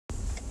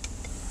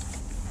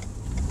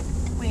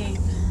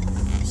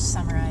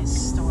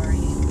summarize story.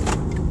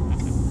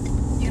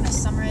 You're gonna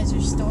summarize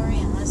your story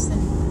in less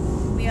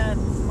than... We got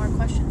more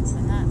questions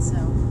than that, so...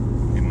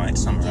 We might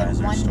summarize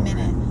our story. 1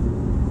 minute.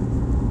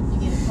 You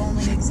get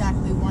only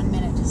exactly 1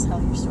 minute to tell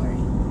your story.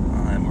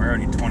 And we're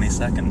already 20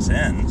 seconds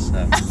in,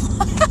 so...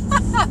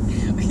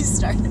 We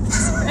started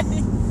this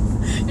already.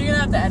 You're gonna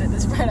have to edit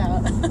this part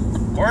out.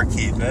 Or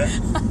keep it.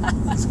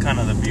 It's kind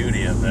of the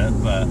beauty of it,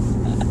 but...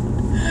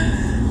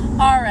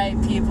 Alright,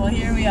 people,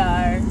 here we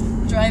are.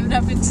 Driving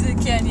up into the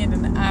canyon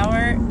an hour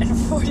and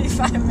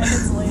 45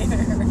 minutes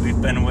later.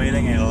 We've been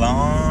waiting a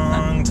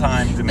long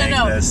time to make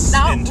this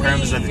in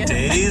terms of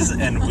days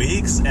and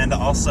weeks and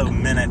also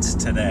minutes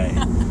today.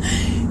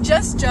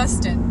 Just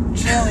Justin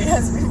really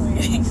has been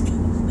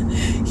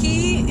waiting.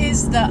 He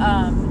is the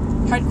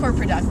hardcore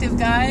productive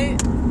guy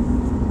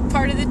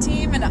part of the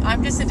team, and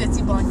I'm just a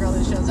ditzy blonde girl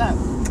that shows up.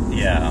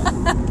 Yeah.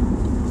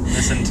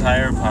 This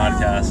entire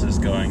podcast is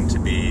going to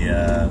be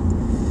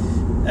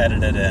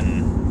edited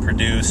and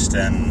produced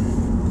and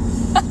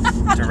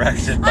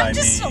directed by me. I'm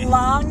just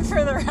along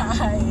for the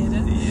ride.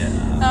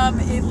 Yeah.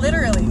 Quite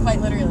literally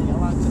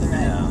along for the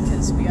ride,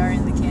 because we are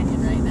in the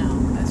canyon right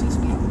now as we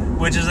speak.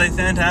 Which is a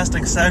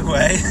fantastic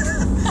segue,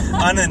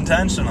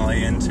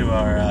 unintentionally, into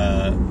our,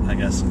 I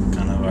guess,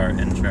 kind of our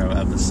intro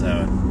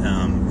episode.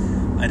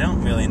 I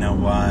don't really know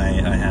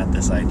why I had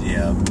this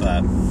idea,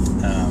 but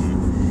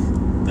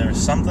there's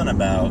something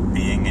about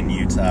being in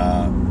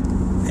Utah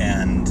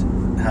and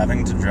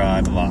having to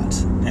drive a lot.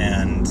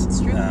 And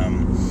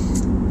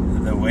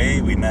the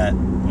way we met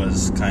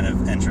was kind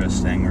of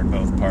interesting. We're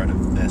both part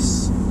of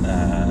this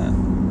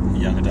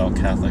young adult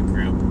Catholic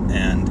group,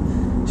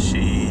 and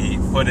she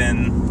put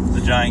in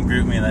the giant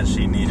group me that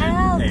she needed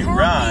a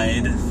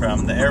ride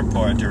from the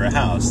airport to her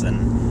house,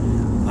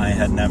 and I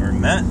had never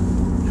met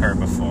her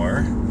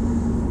before.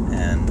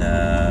 And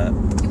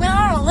you went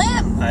out on a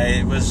limb.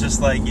 I was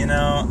just like,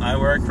 I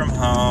work from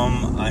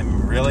home.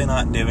 I'm really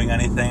not doing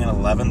anything at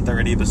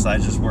 11:30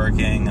 besides just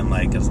working. And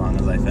like, as long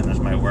as I finish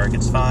my work,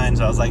 it's fine.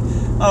 So I was like,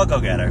 I'll go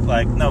get her.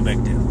 Like, no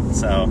big deal.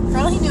 So for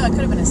all he knew, I could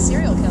have been a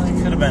serial killer.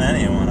 Could have been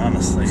anyone,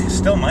 honestly.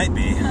 Still might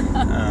be.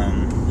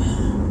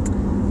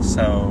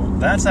 So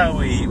that's how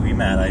we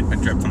met. I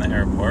picked her up from the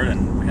airport,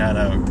 and we had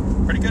a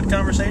pretty good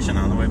conversation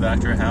on the way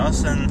back to her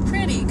house. And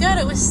pretty good.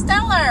 It was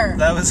stellar.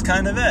 That was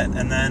kind of it.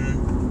 And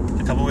then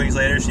a couple weeks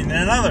later, she needed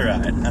another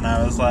ride, and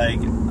I was like,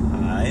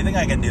 I think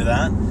I can do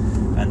that.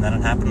 And then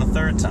it happened a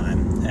third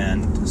time,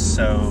 and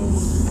so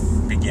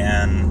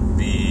began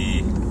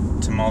the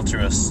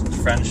tumultuous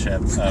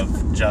friendship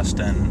of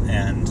Justin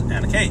and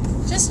Anna Kate.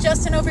 Just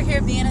Justin over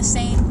here being a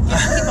saint,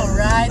 giving people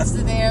rides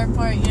to the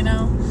airport,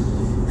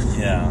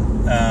 Yeah.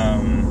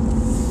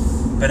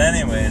 But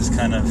anyways,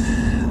 kind of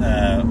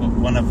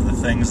one of the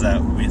things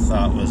that we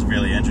thought was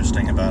really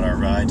interesting about our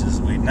rides is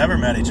we'd never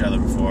met each other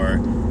before,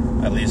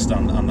 at least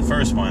on the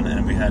first one,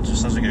 and we had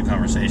just such a good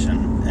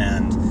conversation,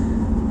 and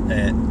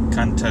it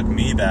kind of took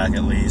me back,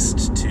 at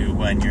least, to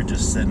when you're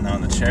just sitting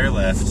on the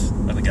chairlift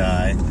with a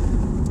guy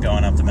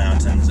going up the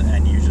mountains,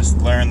 and you just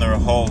learn their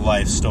whole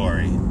life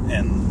story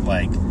in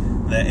like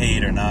the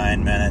 8 or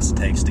 9 minutes it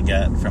takes to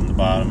get from the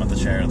bottom of the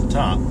chair to the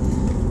top.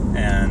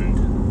 And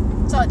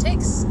that's all it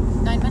takes,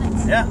 9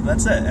 minutes. Yeah,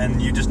 that's it. And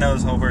you just know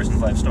this whole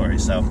person's life story.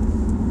 So,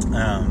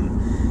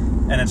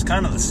 and it's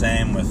kind of the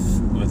same with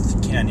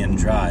canyon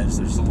drives.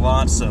 There's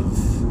lots of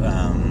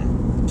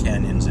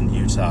canyons in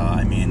Utah.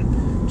 I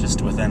mean,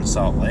 just within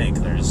Salt Lake,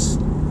 there's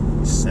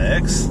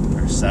 6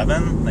 or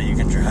 7 that you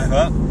can drive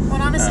up.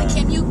 Well, honestly,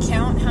 can you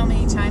count how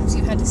many times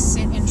you've had to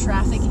sit in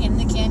traffic in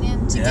the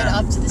canyon to get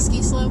up to the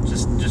ski slope?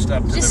 Just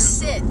up to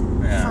sit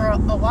for a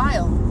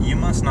while. You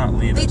must not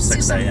leave at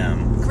 6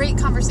 a.m. Great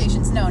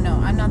conversations. No,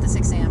 I'm not the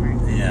 6 a.m.er.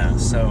 Yeah,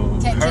 so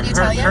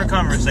her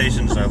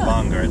conversations are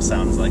longer, it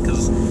sounds like,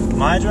 because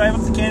my drive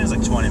up the canyon is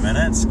like 20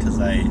 minutes, because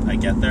I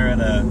get there at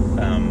a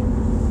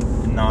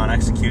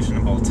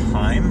non-executionable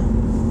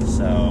time.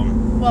 So,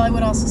 well, I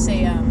would also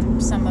say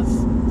some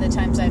of the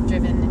times I've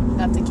driven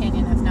up the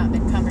canyon have not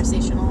been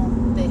conversational.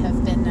 They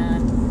have been, a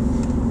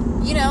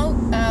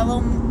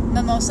little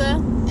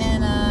mimosa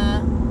and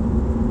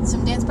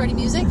some dance party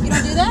music. You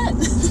don't do that?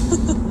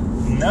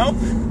 Nope.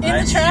 In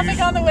the traffic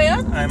on the way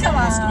up? I'm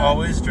almost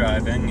always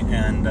driving,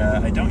 and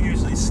I don't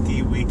usually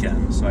ski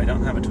weekends, so I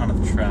don't have a ton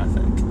of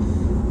traffic.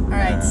 All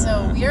right,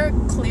 so we are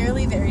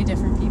clearly very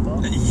different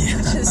people. Yeah.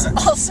 Which is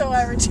also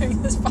why we're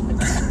doing this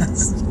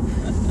podcast.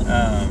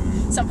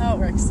 Somehow it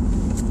works.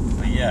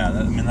 But yeah,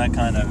 that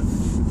kind of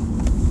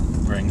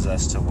brings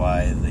us to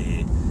why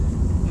the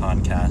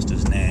podcast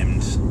is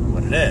named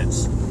what it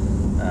is.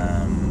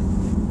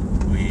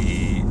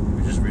 We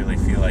just really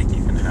feel like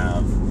you can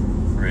have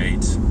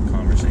great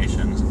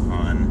conversations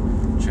on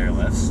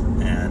chairlifts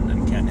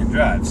and canyon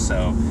drives.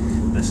 So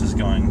this is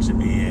going to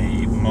be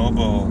a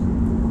mobile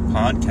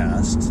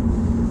podcast,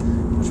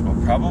 which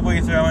we'll probably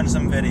throw in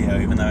some video,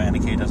 even though Anna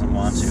Kate doesn't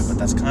want to, but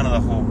that's kind of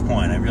the whole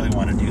point. I really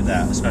want to do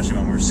that, especially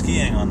when we're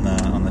skiing on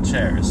the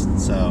chairs.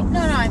 So No,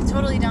 I'm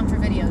totally down for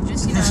video.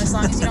 Just, as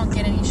long as you don't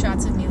get any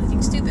shots of me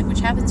looking stupid, which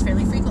happens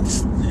fairly frequently.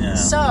 Yeah.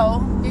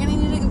 So, you're going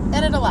to need to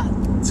edit a lot.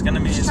 It's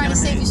gonna be. Just trying to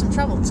save you some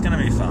trouble. It's gonna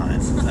be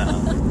fine.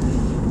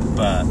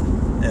 But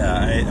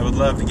yeah, I would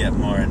love to get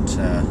more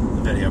into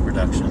video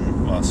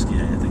production while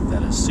skiing. I think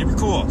that is super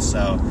cool.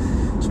 So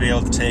to be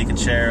able to take a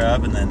chair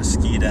up and then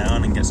ski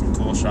down and get some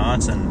cool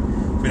shots, and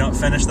if we don't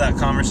finish that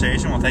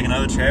conversation, we'll take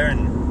another chair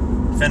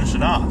and finish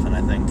it off. And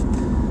I think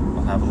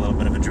we'll have a little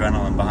bit of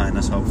adrenaline behind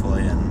us,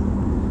 hopefully,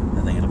 and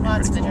I think it'll be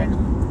Lots pretty of cool.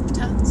 adrenaline.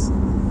 Tons.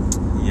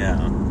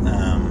 Yeah.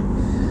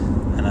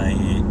 And I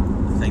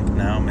think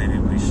now maybe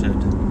we should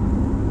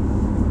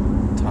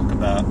talk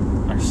about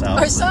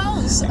ourselves.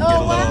 Oh, Get a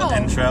little wow.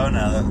 intro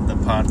now that the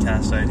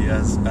podcast idea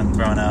has been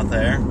thrown out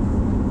there.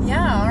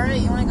 Yeah, all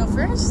right. You want to go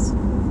first?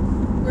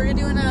 We're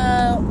doing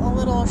a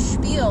little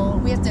spiel.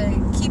 We have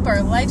to keep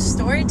our life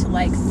story to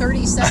like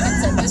 30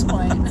 seconds at this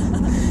point.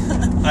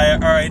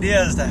 Our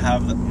idea is to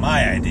have,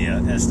 my idea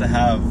is to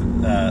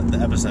have the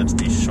episodes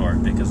be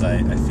short, because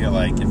I feel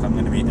like if I'm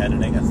going to be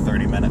editing a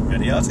 30-minute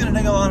video, it's going to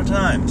take a lot of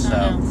time.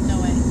 So.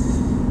 No way.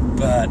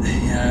 But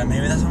yeah,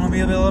 maybe this one will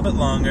be a little bit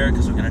longer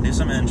because we're going to do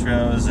some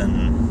intros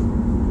and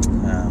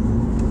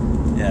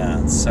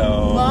yeah, so...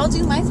 Well, I'll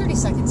do my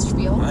 30-second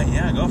spiel.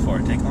 Yeah, go for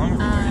it. Take longer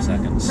than 30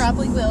 seconds.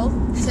 Probably will,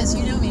 because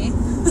you know me.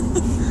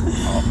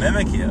 I'll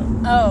mimic you.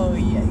 Oh,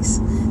 yikes.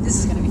 This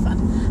is going to be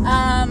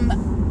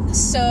fun.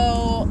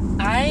 So,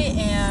 I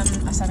am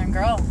a Southern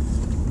girl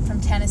from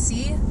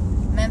Tennessee,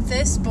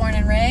 Memphis, born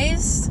and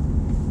raised.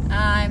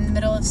 I'm the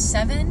middle of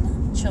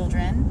 7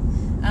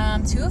 children,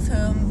 2 of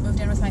whom moved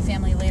in with my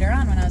family later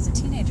on when I was a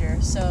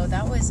teenager. So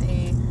that was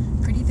a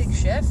pretty big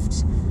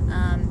shift.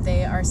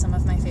 They are some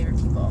of my favorite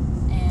people,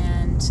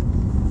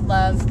 and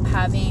love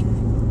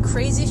having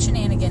crazy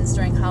shenanigans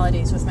during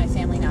holidays with my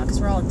family now,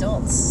 because we're all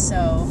adults.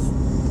 So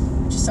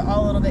just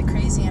all a little bit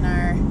crazy in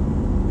our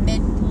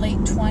late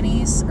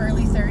 20s,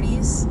 early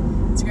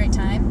 30s. It's a great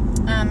time.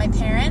 My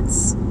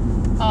parents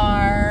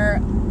are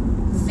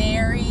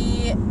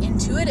very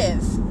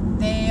intuitive.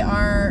 They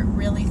are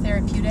really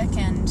therapeutic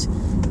and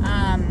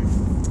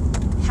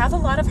have a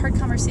lot of hard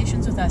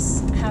conversations with us,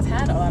 have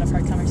had a lot of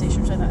hard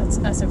conversations with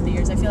us over the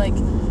years. I feel like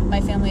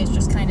my family is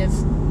just kind of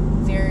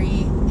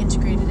very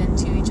integrated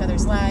into each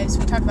other's lives.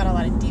 We talk about a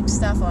lot of deep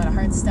stuff, a lot of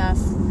hard stuff.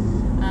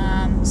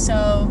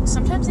 So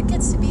sometimes it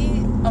gets to be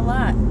a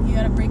lot. You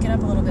got to break it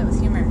up a little bit with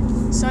humor.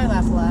 So I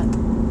laugh a lot.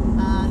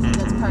 I think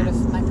that's part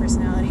of my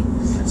personality.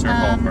 It's her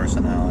whole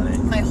personality.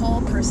 My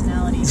whole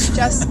personality is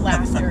just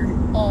laughter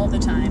all the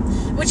time,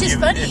 which is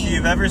funny. If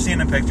you've ever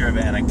seen a picture of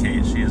Anna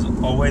Kate, she is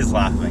always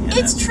laughing.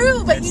 It's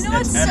true, but you know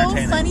what's so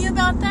funny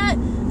about that?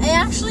 I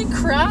actually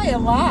cry a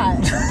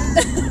lot.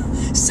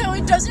 So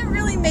it doesn't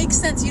really make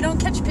sense. You don't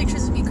catch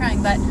pictures of me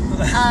crying, but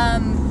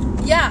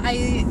yeah,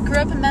 I grew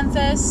up in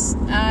Memphis.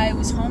 I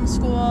was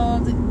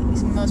homeschooled.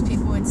 Most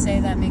people would say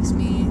that makes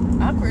me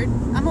awkward.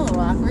 I'm a little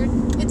awkward.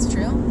 It's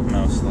true.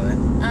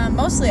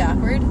 Mostly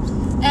awkward.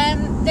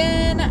 And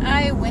then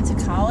I went to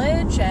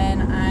college,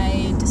 and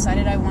I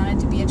decided I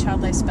wanted to be a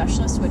child life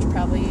specialist, which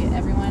probably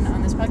everyone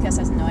on this podcast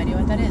has no idea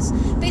what that is.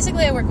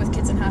 Basically, I work with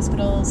kids in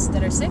hospitals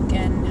that are sick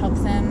and help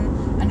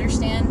them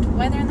understand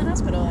why they're in the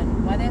hospital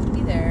and why they have to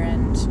be there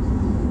and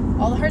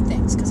all the hard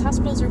things, because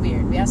hospitals are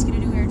weird. We ask you to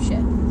do weird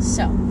shit.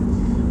 So,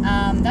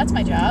 that's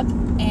my job.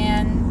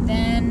 And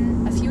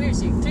then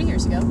 3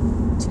 years ago,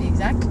 to be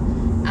exact,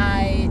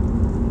 I,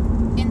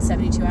 in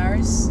 72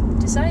 hours,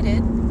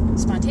 decided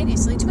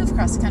spontaneously to move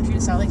across the country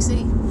to Salt Lake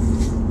City.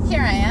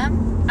 Here I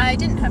am. I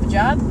didn't have a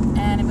job,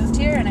 and I moved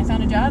here, and I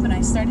found a job, and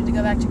I started to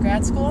go back to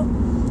grad school.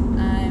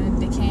 I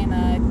became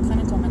a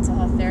clinical mental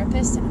health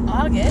therapist in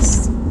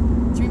August.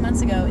 3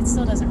 months ago. It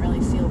still doesn't really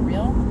feel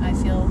real. I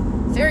feel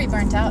very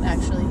burnt out,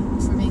 actually,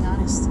 if we're being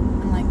honest.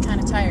 I'm like kind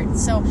of tired.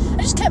 So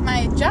I just kept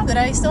my job that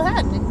I still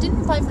had and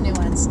didn't apply for new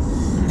ones.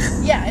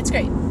 Yeah, it's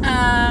great.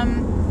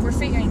 We're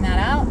figuring that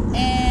out,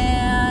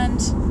 and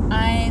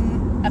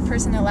I'm a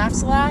person that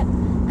laughs a lot.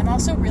 I'm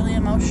also really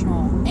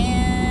emotional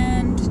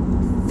and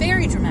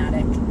very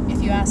dramatic,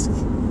 if you ask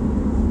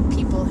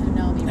people who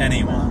know me.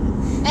 Anyone.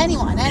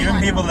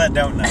 Even people that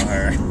don't know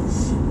her.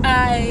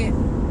 I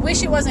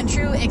wish it wasn't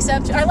true,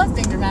 except I love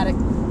being dramatic.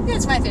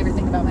 It's my favorite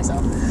thing about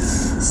myself.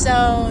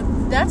 So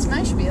that's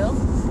my spiel.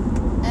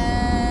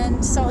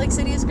 And Salt Lake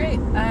City is great.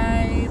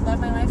 I love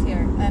my life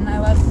here. And I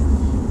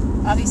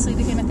obviously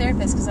became a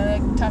therapist because I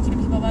like talking to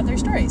people about their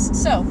stories.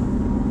 So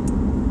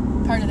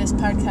part of this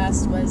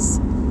podcast was,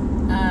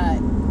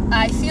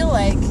 I feel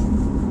like,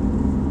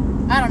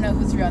 I don't know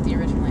who threw out the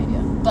original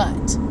idea,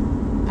 but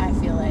I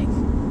feel like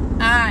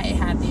I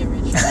had the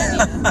original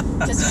idea.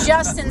 Because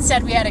Justin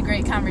said we had a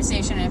great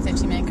conversation in a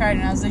 15-minute card,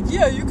 and I was like,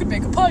 yeah, you could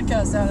make a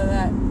podcast out of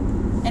that.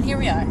 And here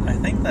we are. I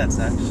think that's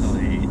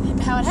actually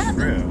how it happened.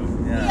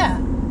 True. Yeah.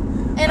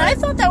 And I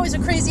thought that was a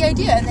crazy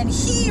idea, and then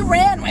he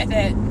ran with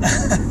it.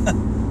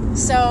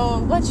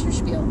 So, what's your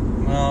spiel?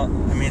 Well,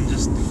 I mean,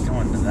 just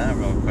going to that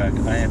real quick,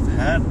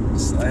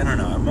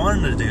 I've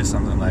wanted to do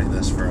something like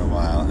this for a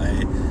while.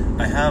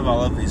 I have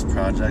all of these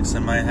projects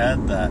in my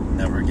head that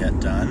never get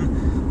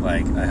done.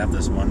 Like, I have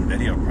this one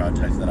video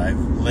project that I've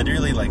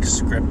literally,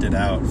 scripted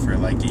out for,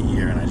 a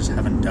year, and I just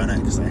haven't done it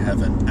because I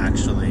haven't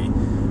actually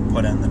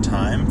put in the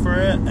time for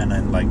it, and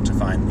I'd like to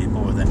find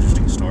people with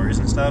interesting stories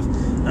and stuff.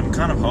 And I'm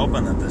kind of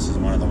hoping that this is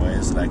one of the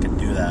ways that I could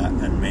do that,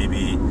 and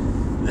maybe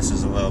this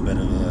is a little bit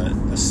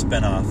of a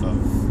spin-off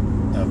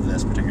of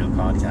this particular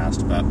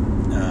podcast, but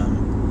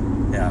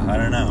yeah, I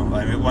don't know.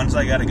 I mean, once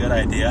I got a good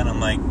idea, and I'm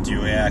like,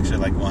 do we actually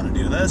like want to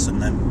do this?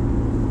 And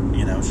then,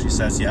 you know, she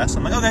says yes.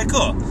 I'm like, okay,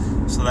 cool.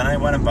 So then I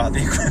went and bought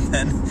the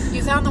equipment.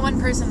 You found the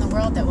one person in the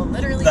world that will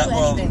literally do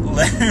anything.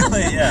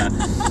 Literally, yeah.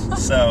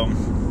 So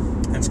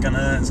it's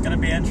gonna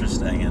be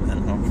interesting,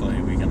 and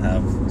hopefully we can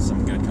have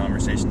some good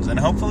conversations, and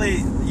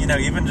hopefully, you know,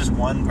 even just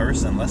one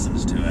person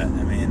listens to it.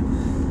 I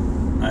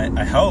mean,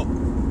 I hope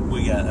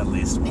we get at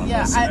least one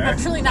listener. I'm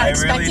truly not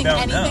expecting really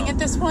anything know. at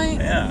this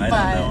point. Yeah, I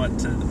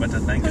don't know what to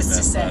think of it. Who's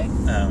to say?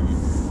 But,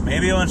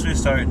 maybe once we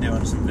start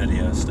doing some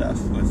video stuff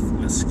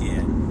with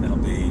skiing, it'll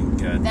be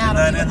good. And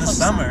then in the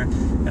summer,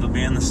 it'll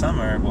be in the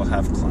summer. We'll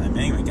have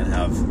climbing. We can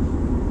have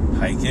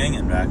hiking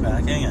and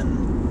backpacking,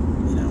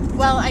 and you know.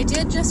 Well, I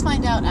did just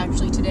find out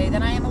actually today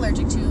that I am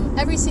allergic to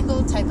every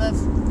single type of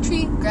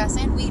tree, grass,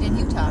 and weed in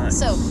Utah. Nice.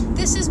 So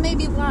this is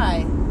maybe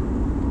why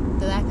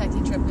the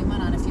backpacking trip we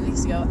went on a few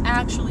weeks ago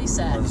actually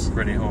said it was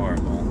pretty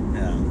horrible.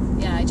 Yeah.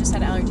 Yeah, I just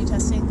had allergy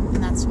testing,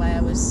 and that's why I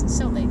was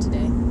so late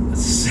today.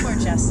 Poor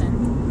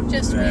Justin,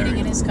 just waiting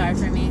in his car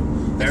for me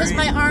because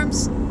my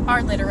arms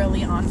are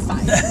literally on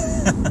fire.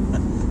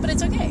 But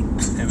it's okay.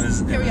 It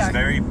was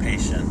very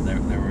patient.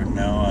 There were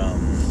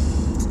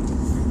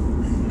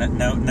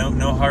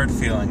no hard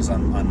feelings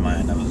on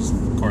mine. I was,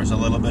 of course, a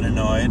little bit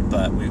annoyed,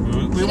 but we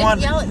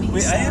wanted. Yell at me.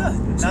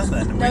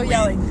 Nothing. No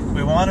yelling.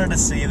 We wanted to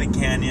see the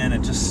canyon.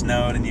 It just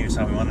snowed in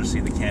Utah. We wanted to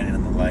see the canyon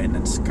in the light, and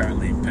it's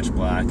currently pitch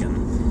black.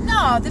 And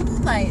no, the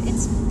moonlight.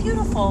 It's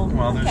beautiful.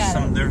 Well,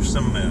 there's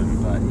some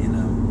moon, but you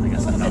know, I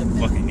guess I'm not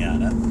looking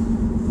at it.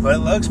 But it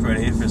looks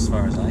pretty as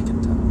far as I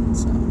can tell.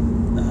 So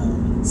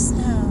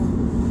snow.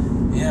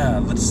 Yeah,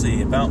 let's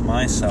see about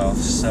myself.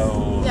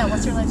 So yeah,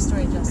 what's your life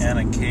story, Justin?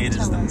 Anna Kate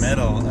is the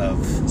middle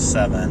of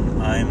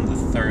 7. I'm the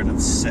third of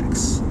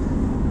 6.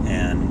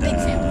 And big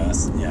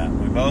families. Yeah,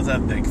 we both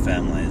have big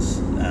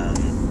families.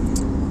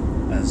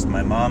 As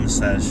my mom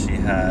says, she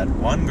had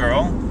one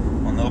girl,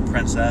 one little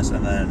princess,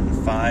 and then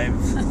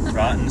 5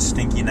 rotten,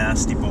 stinky,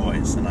 nasty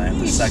boys. And I am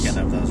the second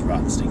of those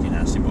rotten, stinky,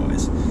 nasty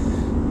boys.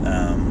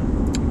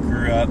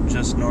 Grew up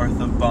just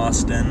north of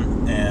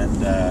Boston,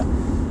 and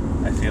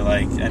I feel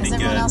like as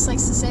everyone else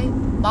likes to say,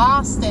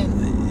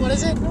 Boston. What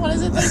is it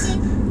they say?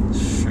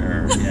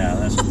 Sure, yeah,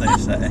 that's what they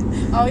say.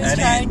 Always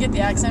try and get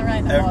the accent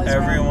right.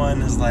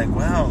 Everyone is like,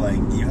 wow, like,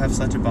 you have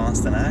such a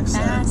Boston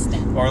accent.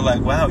 Boston. Or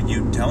like, wow,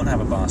 you don't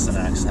have a Boston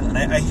accent. And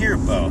I hear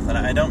both, and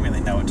I don't really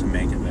know what to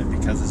make of it,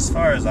 because as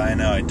far as I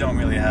know, I don't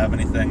really have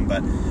anything,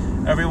 but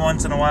every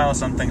once in a while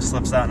something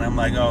slips out, and I'm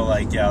like, oh,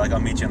 like, yeah, like, I'll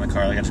meet you in the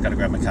car, like, I just gotta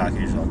grab my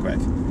khakis real quick.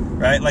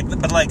 Right? Like,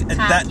 but like,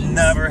 that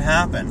never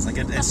happens. Like,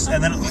 it's,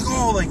 and then it's like,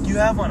 oh, like, you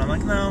have one. I'm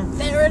like, no.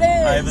 There it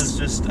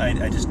is.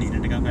 I just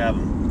needed to go grab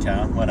them.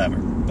 Okay, whatever.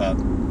 But,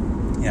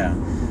 yeah.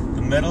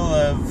 The middle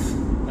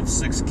of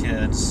 6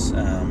 kids,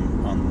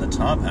 on the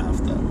top half,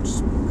 though, which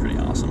is pretty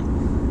awesome.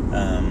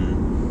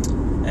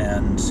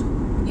 And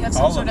you have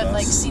some sort of,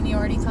 like,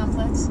 seniority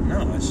complex?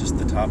 No, it's just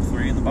the top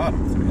 3 and the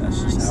bottom 3.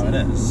 That's just how it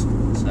is.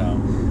 So,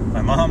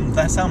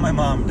 that's how my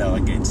mom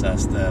delegates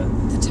us, the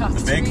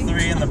big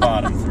 3 and the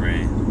bottom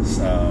 3.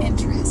 So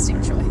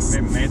interesting choice.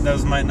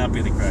 Those might not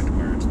be the correct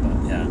words, but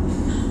yeah.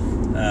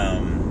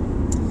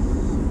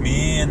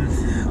 Me and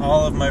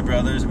all of my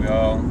brothers, we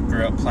all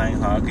grew up playing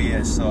hockey.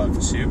 I still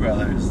have 2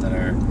 brothers that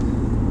are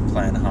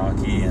playing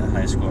hockey in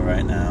high school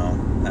right now.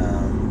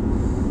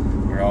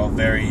 We're all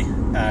very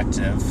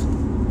active.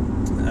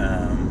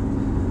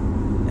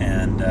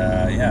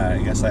 Yeah,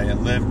 I guess I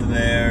lived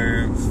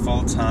there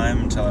full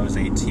time until I was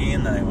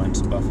 18. Then I went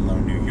to Buffalo,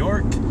 New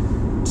York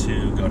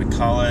to go to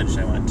college.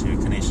 I went to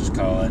Canisius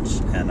College,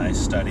 and I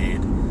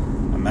studied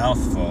a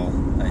mouthful.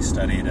 I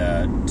studied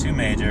 2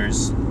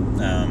 majors,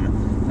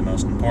 the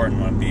most important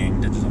one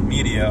being digital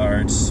media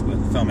arts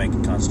with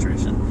filmmaking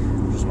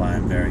concentration, which is why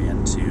I'm very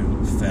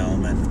into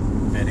film and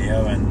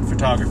video and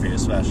photography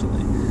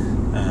especially.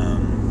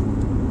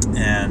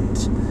 And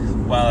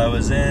while I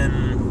was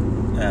in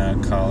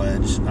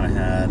college, I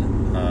had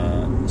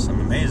some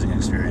amazing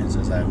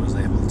experiences. I was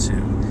able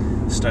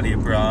to study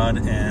abroad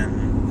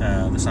in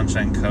the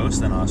Sunshine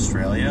Coast in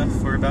Australia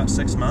for about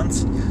 6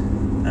 months,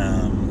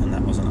 and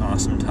that was an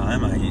awesome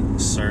time. I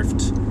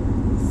surfed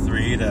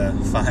 3 to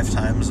 5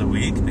 times a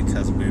week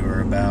because we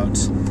were about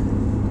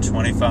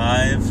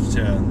 25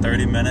 to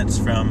 30 minutes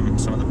from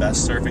some of the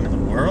best surfing in the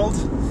world,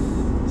 so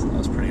that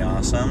was pretty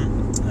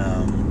awesome.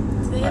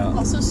 So they have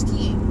also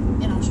skiing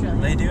in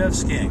Australia. They do have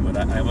skiing, but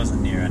I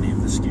wasn't near any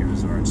of the ski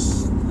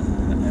resorts.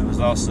 It was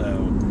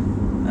also,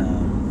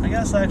 I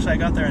guess actually I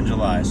got there in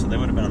July, so they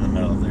would have been in the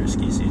middle of their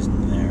ski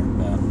season there.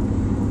 But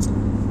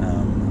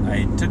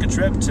I took a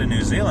trip to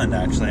New Zealand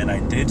actually, and I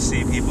did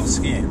see people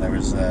skiing. There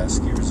was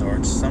ski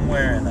resorts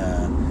somewhere in,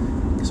 I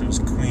guess it was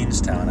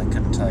Queenstown. I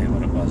couldn't tell you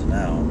what it was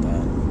now,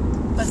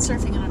 but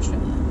surfing in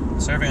Australia.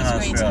 Surfing in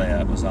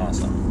Australia was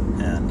awesome,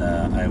 and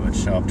I would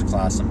show up to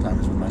class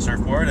sometimes with my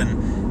surfboard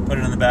and put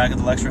it in the back of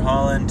the lecture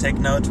hall and take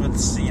notes with,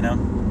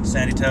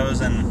 sandy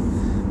toes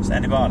and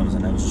sandy bottoms,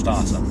 and it was just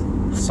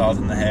awesome. Salt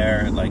in the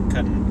hair, like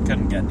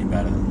couldn't get any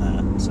better than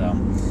that. So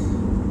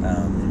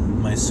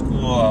my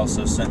school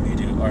also sent me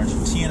to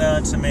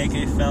Argentina to make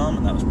a film,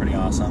 and that was pretty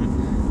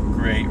awesome.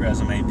 Great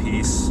resume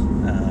piece,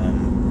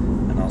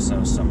 and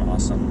also some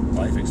awesome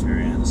life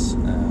experience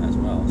as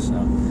well. So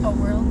a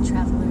world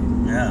traveler.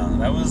 Yeah,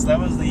 that was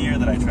the year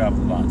that I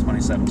traveled a lot.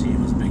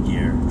 2017 was a big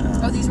year.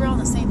 These were all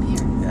the same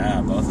year.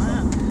 Yeah, both of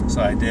them.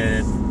 So I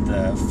did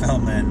the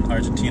film in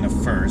Argentina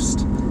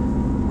first,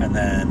 and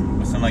then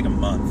within like a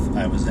month,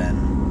 I was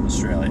in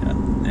Australia.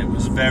 It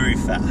was very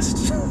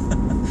fast.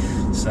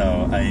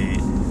 So I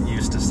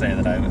used to say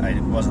that I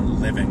wasn't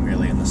living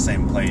really in the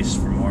same place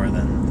for more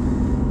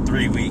than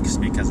 3 weeks,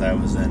 because I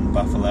was in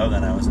Buffalo,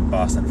 then I was in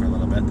Boston for a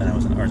little bit, then I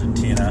was in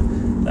Argentina,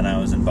 then I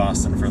was in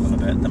Boston for a little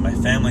bit, then my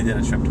family did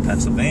a trip to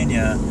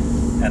Pennsylvania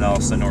and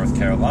also North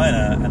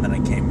Carolina, and then I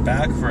came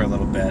back for a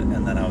little bit,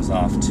 and then I was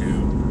off to,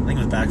 I think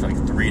it was back for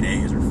like 3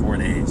 days or 4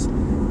 days,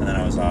 and then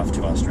I was off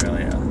to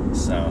Australia.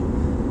 So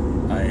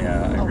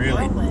I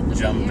really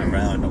jumped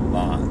around a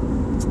lot.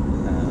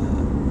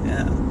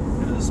 Yeah,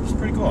 it was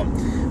pretty cool.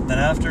 Then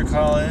after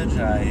college,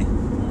 I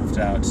moved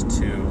out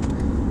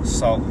to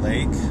Salt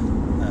Lake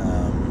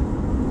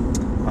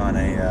on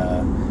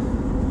a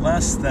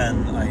less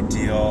than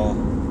ideal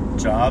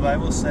job, I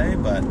will say,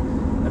 but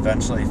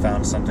eventually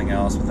found something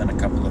else within a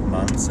couple of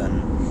months,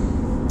 and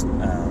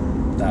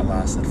that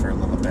lasted for a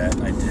little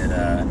bit. I did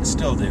and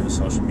still do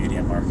social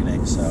media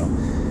marketing, so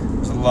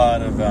there's a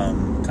lot of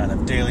kind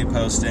of daily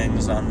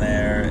postings on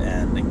there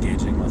and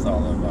engaging with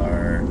all of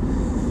our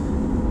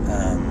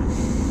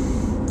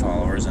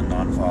followers and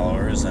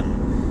non-followers,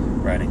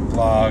 and writing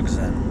blogs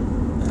and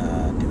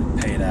doing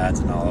paid ads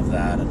and all of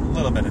that, and a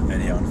little bit of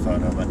video and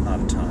photo, but not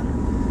a ton.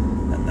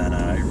 And then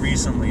I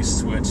recently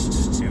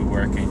switched to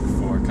working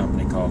for a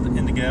company called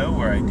Indigo,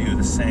 where I do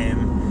the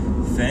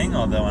same thing,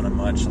 although on a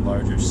much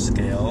larger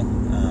scale.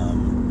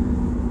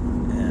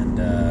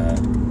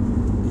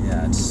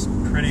 Yeah, it's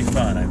pretty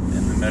fun. I'm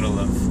in the middle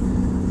of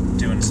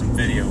doing some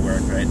video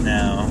work right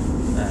now.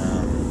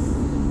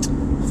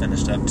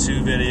 Finished up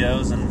 2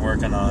 videos and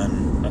working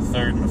on a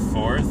 3rd and a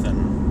 4th,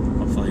 and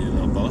hopefully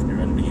they'll both be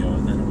ready to go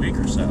within a week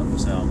or so.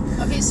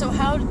 Okay, so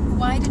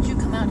why did you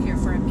come out here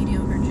for a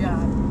mediocre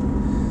job?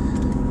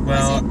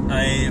 Well,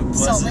 I wasn't...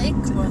 Salt Lake,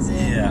 was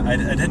it? Yeah, I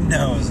didn't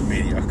know it was a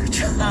mediocre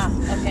job.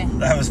 Okay.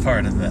 That was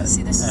part of it.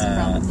 See, this is a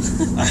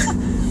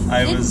problem.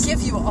 I didn't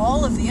give you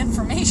all of the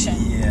information.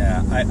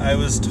 Yeah, I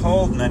was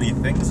told many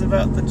things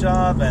about the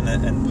job,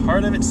 and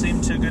part of it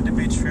seemed too good to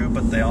be true,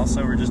 but they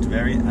also were just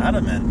very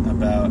adamant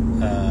about,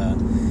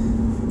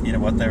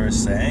 what they were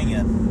saying,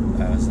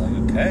 and I was like,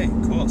 okay,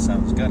 cool,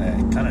 sounds good.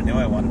 I kind of knew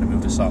I wanted to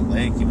move to Salt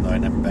Lake, even though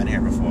I'd never been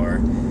here before.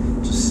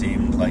 It just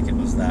seemed like it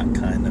was that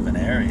kind of an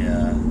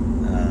area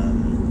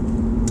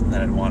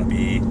that I'd want to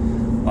be a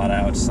lot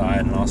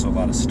outside, and also a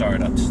lot of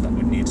startups that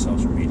would need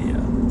social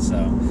media. So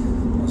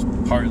that was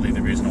partly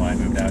the reason why I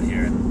moved out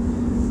here.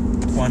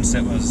 And once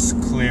it was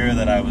clear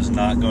that I was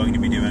not going to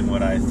be doing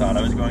what I thought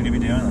I was going to be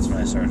doing, that's when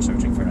I started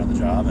searching for another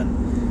job,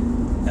 and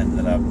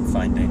ended up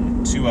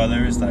finding 2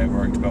 others that I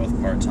worked both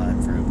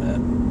part-time for a bit.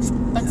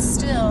 But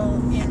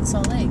still in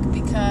Salt Lake,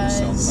 because...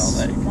 Still in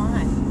Salt Lake.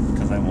 Why?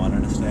 Because I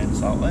wanted to stay in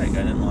Salt Lake.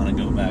 I didn't want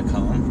to go back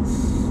home.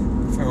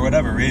 For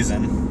whatever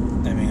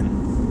reason. I mean,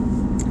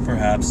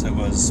 perhaps it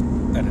was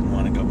I didn't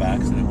want to go back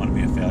because I didn't want to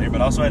be a failure,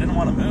 but also I didn't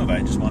want to move. I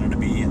just wanted to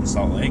be in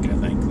Salt Lake, I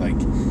think. Like,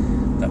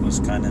 that was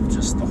kind of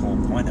just the whole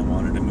point. I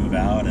wanted to move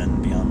out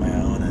and be on my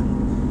own,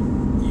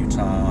 and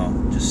Utah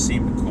just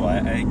seemed cool.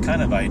 I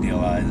kind of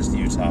idealized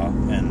Utah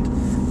and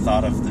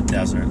thought of the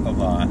desert a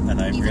lot,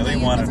 and I really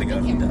wanted to go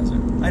to the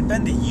desert. I'd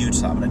been to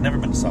Utah, but I'd never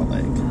been to Salt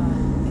Lake.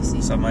 I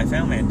see. So my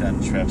family had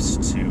done trips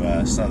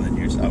to southern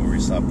Utah where we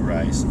saw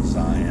Bryce and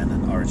Zion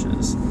and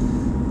Arches.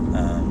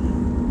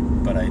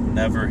 But I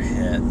never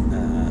hit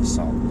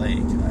Salt Lake.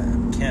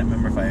 I can't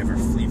remember if I ever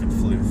even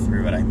flew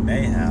through it. I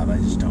may have. I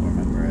just don't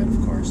remember it,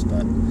 of course.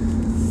 But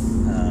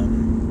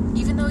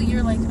even though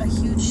you're like a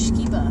huge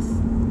ski buff.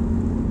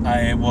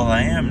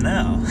 I am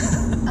now.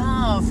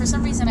 Oh, for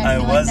some reason I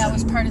feel like that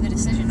was part of the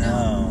decision.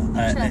 No,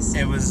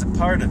 it was a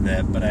part of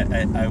it, but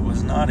I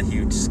was not a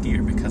huge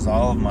skier because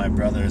all of my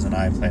brothers and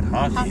I played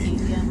hockey.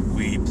 Yeah.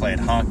 We played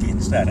hockey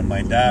instead, and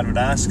my dad would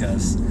ask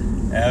us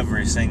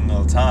every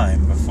single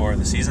time before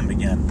the season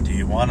began, do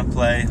you want to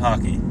play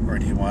hockey or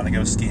do you want to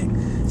go skiing?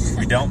 If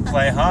we don't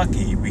play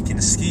hockey, we can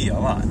ski a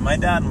lot. My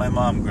dad and my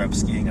mom grew up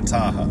skiing in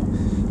Tahoe.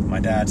 My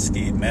dad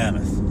skied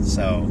Mammoth,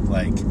 so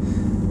like,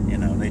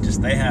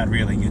 they had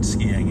really good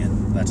skiing,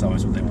 and that's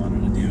always what they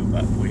wanted to do.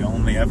 But we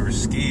only ever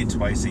skied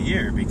twice a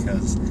year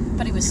because.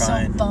 But he was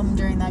so bummed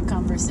during that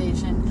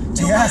conversation.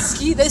 Do you want to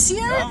ski this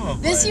year?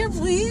 Probably. This year,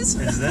 please.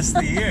 Is this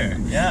the year?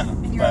 Yeah.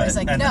 And you're always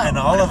like, no. And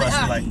all of us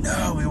were like,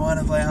 no, we want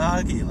to play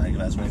hockey. Like,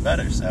 that's way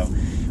better. So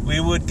we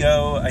would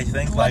go, I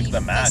think, bloody like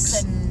the max.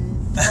 Fists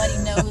and bloody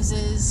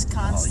noses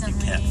constantly.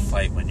 Well, you can't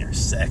fight when you're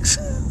 6.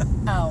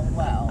 Oh,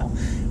 well.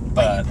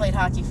 But you played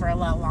hockey for a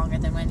lot longer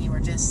than when you were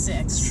just 6.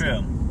 It's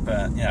true.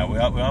 But yeah, we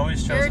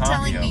always chose You're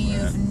hockey telling me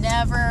over you've it.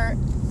 never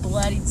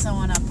bloodied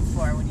someone up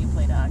before when you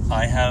played hockey.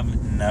 I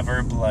have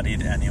never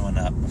bloodied anyone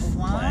up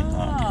playing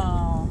hockey.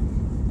 Wow.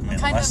 I mean, I'm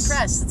kind of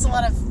impressed. It's a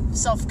lot of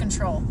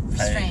self-control,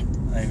 restraint.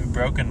 I've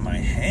broken my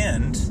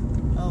hand.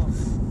 Oh.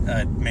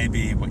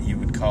 Maybe what you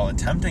would call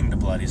attempting to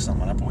bloody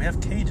someone up, but we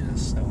have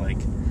cages, so like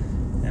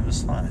it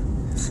was fine.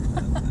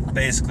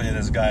 Basically,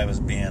 this guy was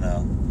being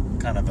a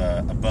kind of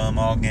a bum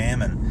all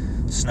game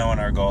and snowing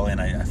our goalie, and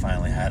I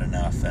finally had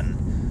enough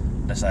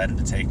and decided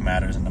to take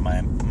matters into my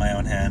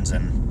own hands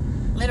and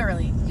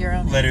Literally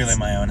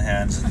my own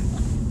hands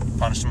and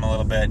punched him a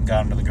little bit,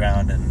 got him to the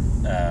ground,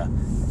 and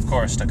of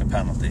course took a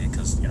penalty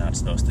because you're not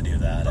supposed to do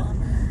that.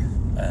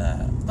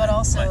 But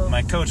also,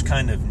 my coach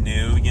kind of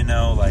knew,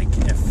 like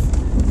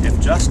if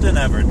Justin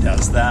ever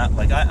does that,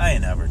 like I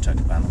never took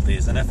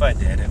penalties, and if I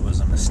did, it was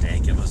a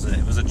mistake. It was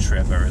a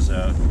trip, or it was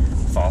a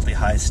faulty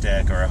high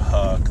stick or a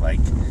hook.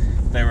 Like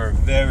there were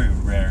very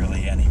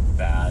rarely any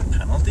bad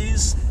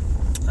penalties.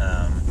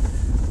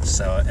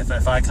 So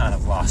if I kind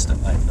of lost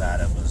it like that,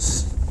 it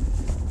was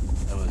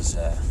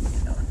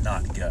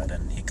not good.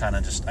 And he kind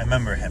of just, I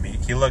remember him.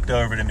 He looked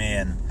over to me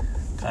and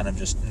kind of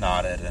just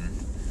nodded and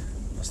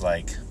was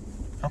like,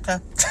 okay.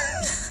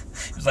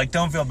 He was like,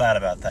 don't feel bad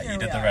about that. You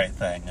did the right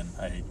thing. And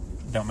I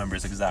don't remember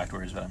his exact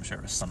words, but I'm sure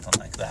it was something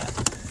like that.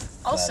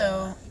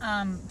 Also,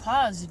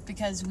 pause,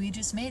 because we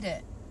just made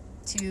it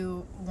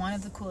to one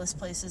of the coolest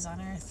places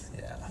on earth.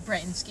 Yeah.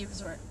 Brighton Ski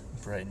Resort.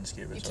 Brighton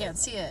Ski Resort. You can't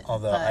see it,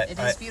 although but it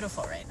is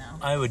beautiful right now.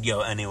 I would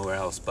go anywhere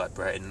else but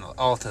Brighton.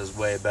 Alta's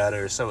way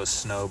better. So is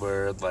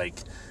Snowbird. Like,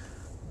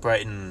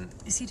 Brighton...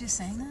 Is he just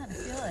saying that? I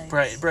feel like...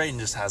 Brighton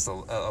just has a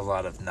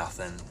lot of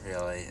nothing,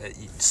 really.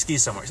 Ski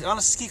somewhere.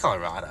 Honestly, ski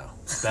Colorado.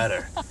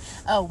 Better.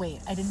 Oh, wait.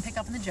 I didn't pick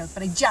up on the joke,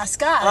 but I just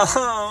got it.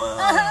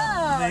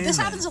 Oh, this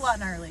happens a lot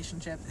in our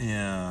relationship.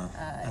 Yeah.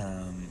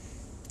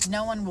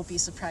 No one will be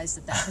surprised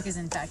at that because,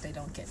 in fact, I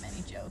don't get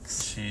many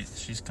jokes.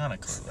 She's kind of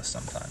clueless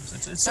sometimes.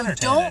 It's so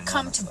entertaining. Don't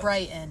come honestly. to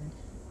Brighton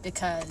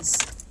because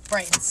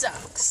Brighton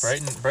sucks.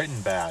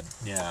 Brighton bad.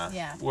 Yeah.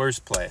 Yeah.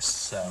 Worst place.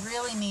 So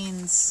really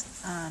means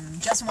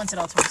Justin wants it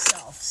all to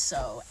himself.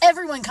 So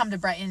everyone come to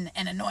Brighton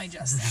and annoy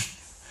Justin.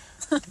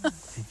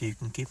 if you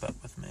can keep up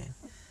with me.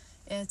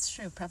 It's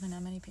true. Probably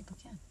not many people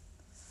can.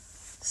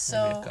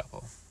 So maybe a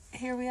couple.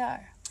 Here we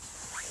are.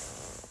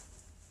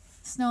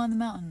 Snow on the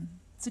mountain.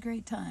 It's a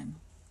great time.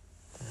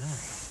 Yeah.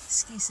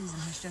 Ski season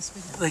has just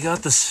begun. They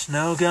got the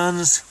snow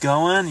guns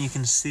going. You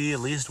can see at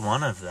least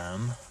one of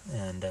them.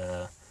 And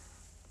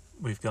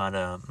we've got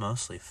a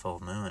mostly full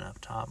moon up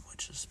top,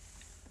 which is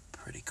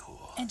pretty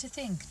cool. And to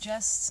think,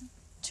 just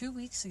 2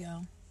 weeks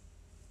ago,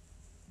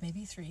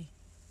 maybe 3,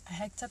 I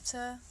hiked up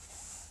the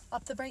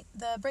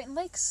Brighton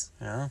Lakes.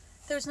 Yeah.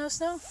 There was no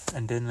snow.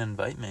 And didn't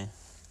invite me.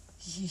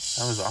 Yeesh.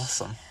 That was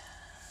awesome.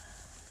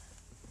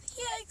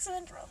 Yikes, I'm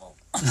in trouble.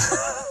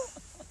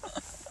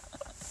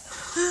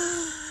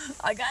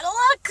 I got a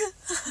luck.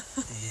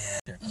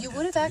 Yeah. You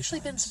would have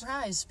actually been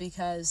surprised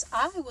because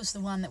I was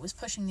the one that was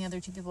pushing the other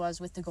 2 people I was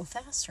with to go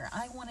faster.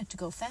 I wanted to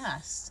go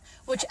fast,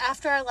 which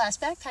after our last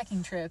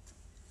backpacking trip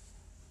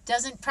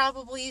doesn't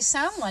probably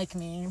sound like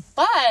me,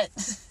 but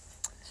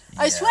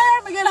I swear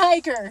I'm a good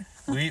hiker.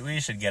 We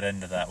should get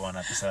into that one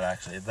episode,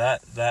 actually.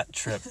 That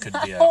trip could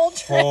be a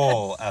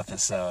whole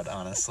episode,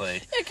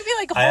 honestly. It could be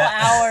like a whole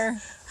hour.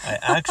 I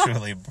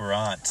actually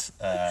brought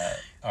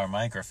our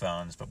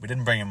microphones, but we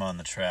didn't bring them on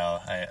the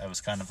trail. I was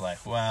kind of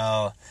like,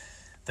 well,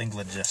 I think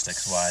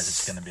logistics-wise,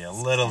 it's going to be a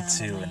little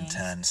too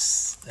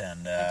intense,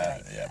 and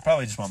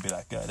probably just won't be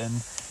that good.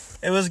 And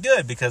it was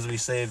good because we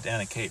saved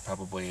Anna Kate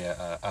probably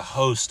a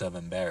host of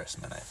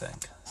embarrassment, I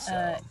think.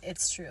 So.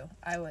 It's true.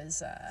 I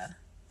was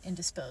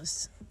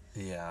indisposed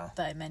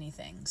by many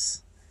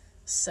things.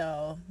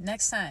 So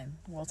next time,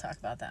 we'll talk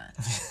about that.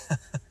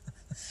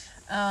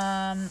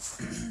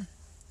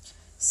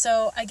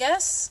 So I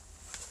guess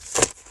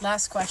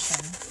last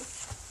question.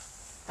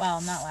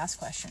 Well, not last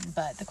question,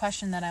 but the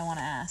question that I want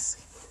to ask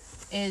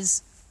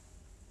is,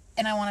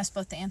 and I want us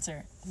both to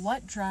answer,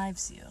 what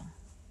drives you?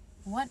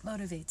 What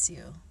motivates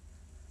you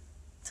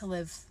to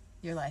live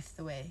your life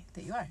the way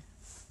that you are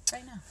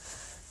right now?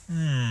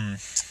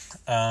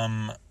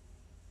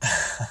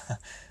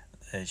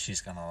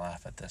 She's going to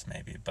laugh at this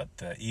maybe, but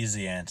the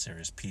easy answer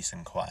is peace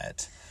and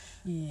quiet.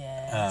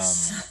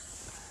 Yes.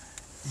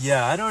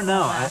 Yeah, I don't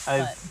know.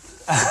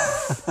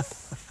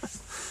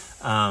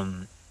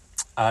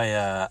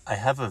 I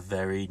have a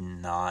very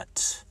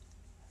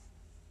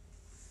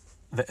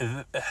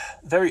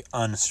very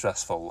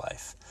unstressful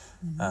life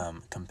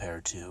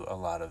compared to a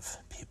lot of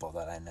people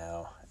that I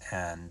know,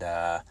 and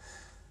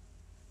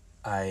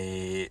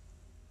I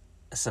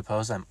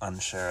suppose I'm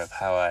unsure of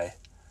how I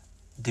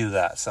do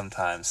that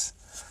sometimes.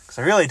 Because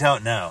I really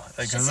don't know.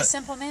 She's a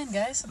simple man,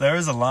 guys. There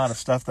is a lot of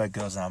stuff that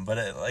goes on,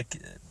 but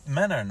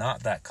men are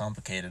not that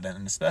complicated,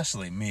 and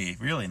especially me,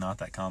 really not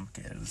that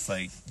complicated. It's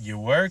like you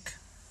work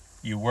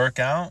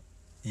out,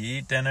 you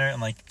eat dinner,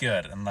 and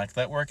good. And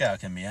that workout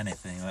can be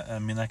anything. I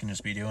mean, that can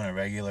just be doing a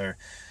regular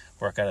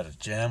workout at a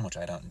gym, which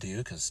I don't do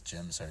because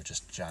gyms are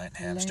just giant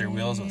hamster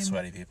wheels with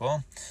sweaty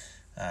people.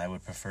 I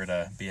would prefer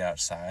to be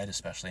outside,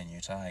 especially in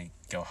Utah. I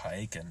go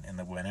hike, and in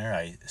the winter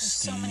I There's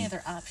ski. so many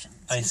other options.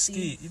 I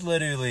ski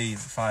literally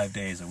 5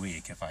 days a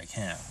week if I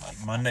can, like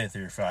Monday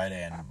through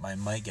Friday, and I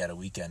might get a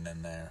weekend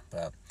in there.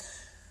 But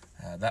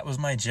that was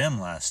my gym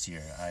last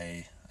year.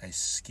 I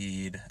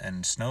skied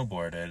and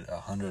snowboarded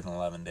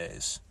 111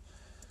 days.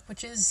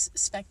 Which is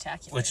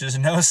spectacular. Which is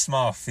no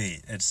small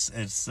feat. It's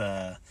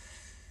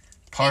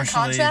partially... In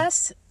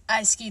contrast,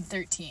 I skied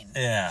 13.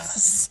 Yeah.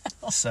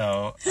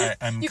 So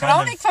I'm you kind can all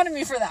of... make fun of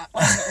me for that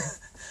later.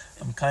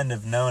 I'm kind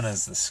of known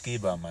as the ski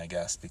bum, I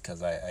guess,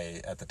 because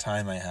I at the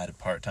time I had a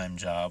part-time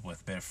job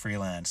with a bit of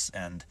freelance,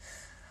 and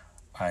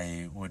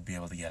I would be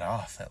able to get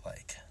off at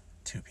like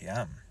 2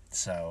 p.m.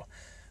 So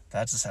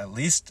that's just, at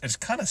least, it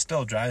kind of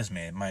still drives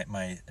me.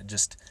 My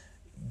just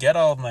get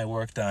all of my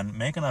work done,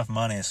 make enough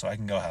money so I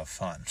can go have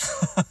fun.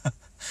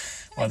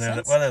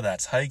 Whether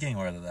that's hiking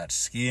or whether that's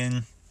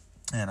skiing,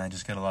 and I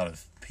just get a lot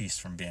of peace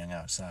from being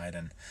outside.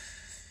 And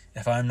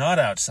if I'm not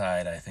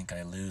outside, I think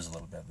I lose a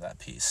little bit of that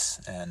peace,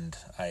 and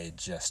I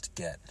just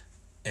get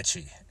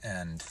itchy,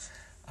 and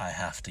I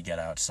have to get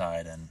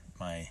outside. And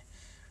my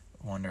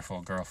wonderful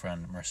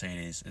girlfriend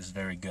Mercedes is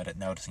very good at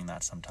noticing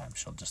that. Sometimes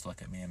she'll just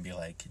look at me and be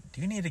like, do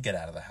you need to get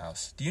out of the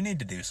house? Do you need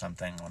to do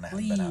something? When I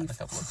haven't been out in a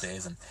couple of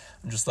days, and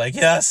I'm just like,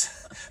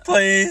 yes,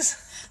 please,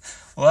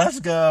 let's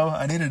go.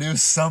 I need to do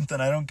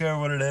something. I don't care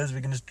what it is. We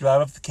can just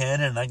drive up the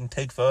canyon and I can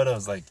take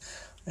photos. Like,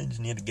 I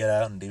just need to get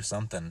out and do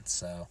something.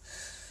 So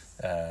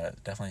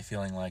definitely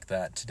feeling like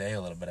that today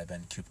a little bit. I've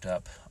been cooped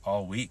up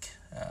all week,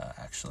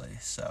 actually,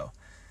 so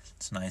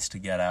it's nice to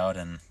get out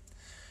and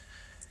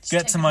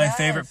get to my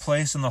favorite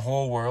place in the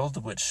whole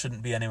world, which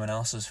shouldn't be anyone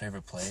else's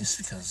favorite place,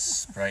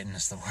 because Brighton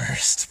is the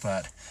worst.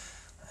 But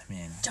I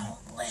mean,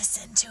 don't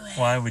listen to it.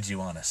 Why would you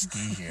want to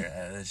ski here?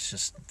 It's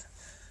just,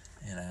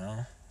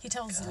 He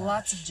tells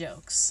lots of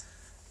jokes,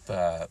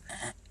 but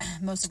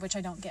most of which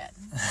I don't get.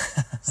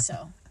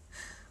 So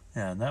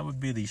yeah, and that would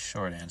be the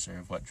short answer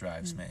of what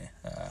drives me,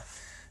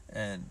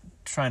 and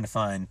trying to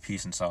find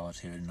peace and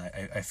solitude. And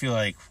I feel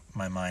like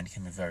my mind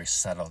can be very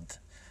settled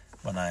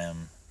when I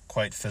am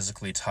quite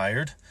physically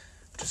tired,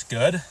 which is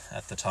good,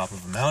 at the top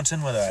of a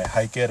mountain, whether I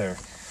hike it or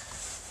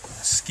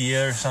ski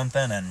it or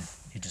something, and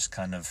you just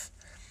kind of,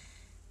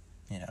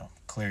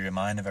 clear your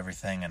mind of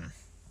everything, and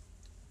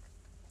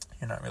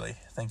you're not really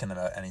thinking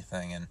about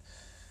anything, and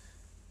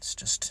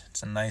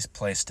it's a nice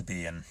place to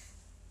be in,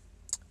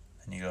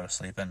 and you go to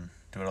sleep and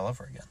do it all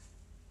over again.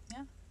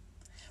 Yeah.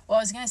 Well,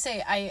 I was going to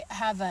say, I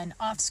have an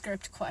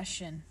off-script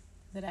question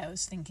that I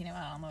was thinking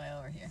about on the way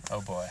over here.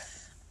 Oh boy.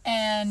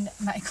 And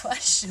my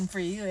question for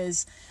you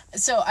is,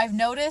 so I've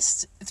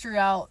noticed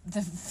throughout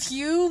the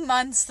few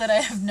months that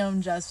I have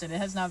known Justin, it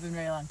has not been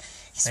very long.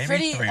 He's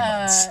Maybe 3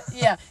 months.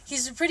 Yeah,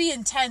 he's a pretty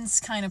intense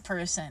kind of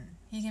person.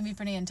 He can be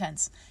pretty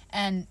intense.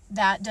 And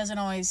that doesn't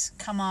always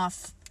come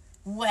off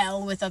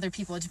well with other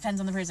people. It depends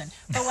on the person.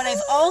 But what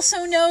I've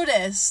also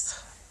noticed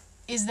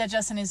is that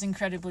Justin is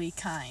incredibly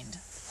kind.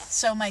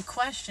 So my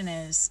question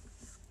is,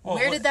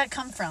 where did that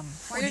come from?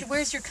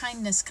 Where's your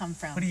kindness come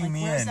from? What do you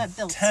mean? Where's that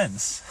built?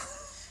 Tense.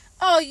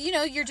 Oh,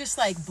 you're just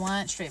like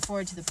blunt,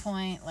 straightforward, to the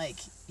point. Like,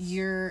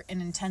 you're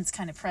an intense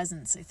kind of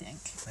presence, I think.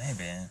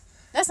 Maybe.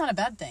 That's not a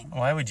bad thing.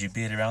 Why would you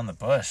beat around the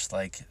bush?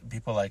 Like,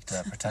 people like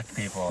to protect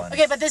people. And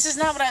okay, but this is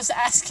not what I was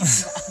asking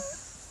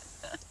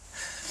about.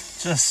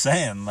 Just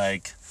saying,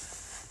 like,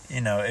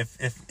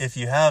 if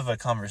you have a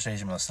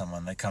conversation with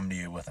someone, they come to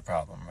you with a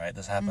problem, right?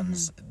 This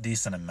happens a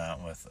decent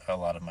amount with a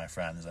lot of my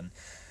friends, and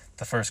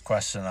the first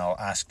question I'll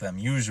ask them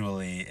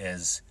usually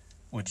is,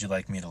 would you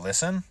like me to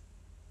listen?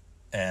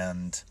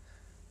 And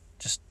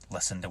just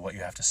listen to what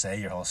you have to say,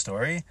 your whole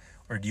story,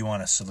 or do you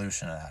want a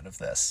solution out of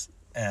this?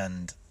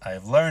 And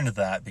I've learned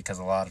that because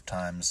a lot of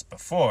times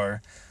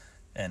before,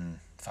 in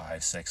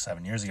 5, 6,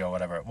 7 years ago,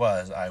 whatever it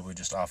was, I would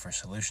just offer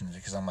solutions,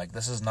 because I'm like,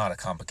 this is not a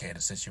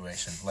complicated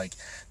situation. Like,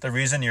 the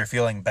reason you're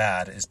feeling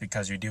bad is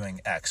because you're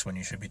doing X when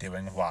you should be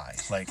doing Y.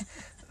 Like,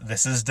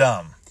 this is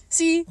dumb.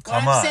 See,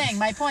 what I'm saying,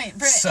 my point.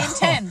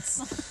 Intense.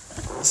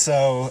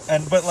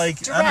 But like,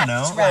 direct, I don't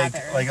know,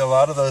 rather. like a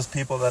lot of those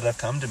people that have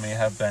come to me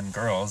have been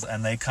girls,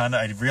 and I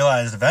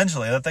realized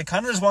eventually that they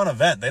kind of just want to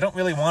vent. They don't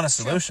really want a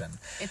solution.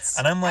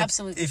 And I'm like,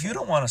 if you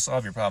don't want to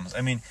solve your problems,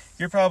 I mean,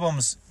 your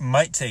problems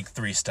might take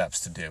 3 steps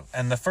to do,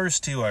 and the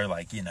first 2 are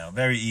like,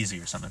 very easy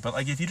or something. But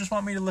like, if you just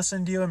want me to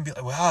listen to you and be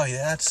like, wow,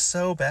 yeah, that's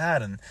so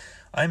bad, and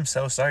I'm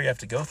so sorry you have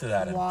to go through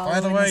that. And by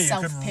the way, you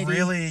could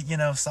really,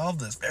 solve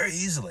this very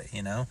easily,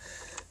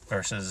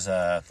 versus,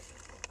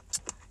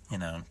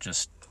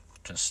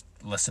 just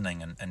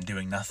listening and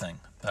doing nothing.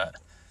 But,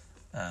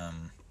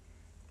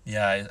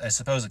 I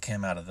suppose it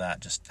came out of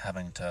that, just I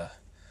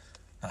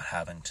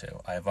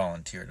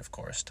volunteered, of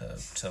course,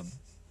 to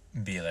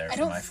be there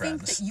for my friends. I don't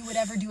think that you would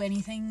ever do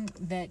anything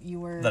that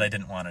I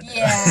didn't want to do.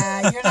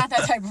 Yeah, you're not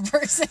that type of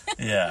person.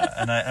 Yeah,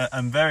 and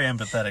I'm very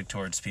empathetic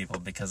towards people,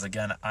 because,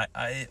 again,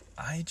 I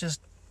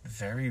just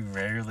very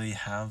rarely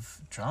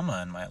have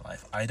drama in my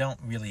life. I don't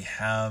really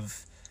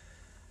have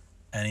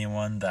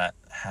anyone that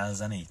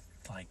has any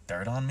like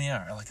dirt on me,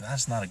 or like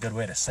that's not a good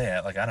way to say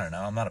it. Like, I don't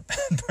know, I'm not a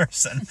bad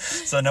person,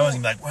 so no one's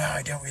gonna be like, well,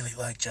 I don't really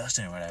like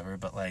Justin or whatever.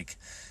 But like,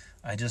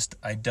 I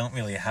don't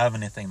really have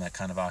anything that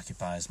kind of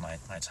occupies my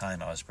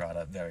time. I was brought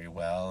up very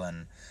well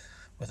and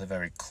with a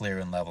very clear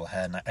and level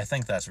head, and I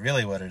think that's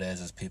really what it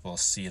is people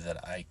see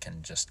that I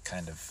can just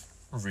kind of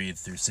read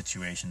through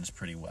situations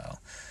pretty well.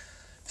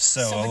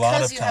 So a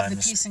lot of times, because you have the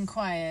peace and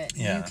quiet,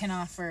 you can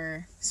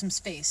offer some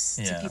space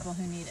to people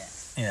who need it.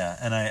 Yeah,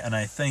 and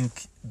I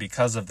think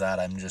because of that,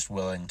 I'm just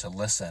willing to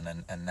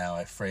listen, and now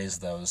I phrase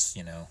those,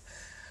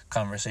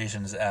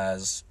 conversations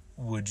as,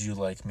 would you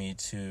like me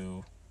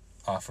to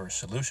offer a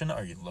solution?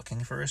 Are you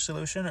looking for a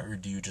solution, or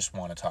do you just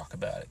want to talk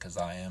about it? Because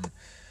I am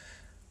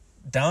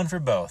down for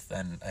both,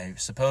 and I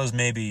suppose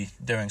maybe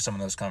during some of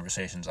those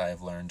conversations I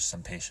have learned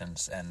some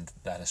patience, and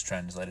that has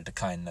translated to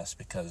kindness,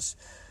 because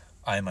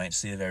I might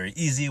see a very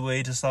easy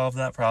way to solve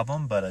that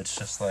problem, but it's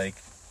just like,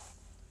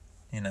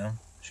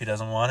 she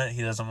doesn't want it,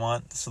 he doesn't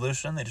want the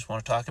solution, they just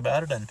want to talk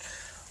about it, and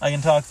I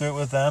can talk through it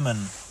with them,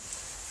 and,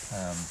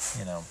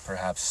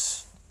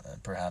 perhaps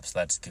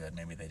that's good.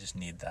 Maybe they just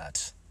need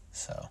that.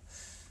 So,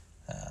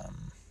 well,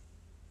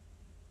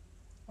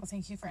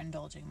 thank you for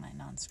indulging my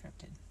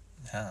non-scripted.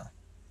 Yeah,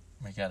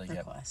 we got to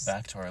get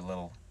back to our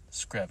little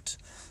script,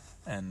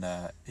 and,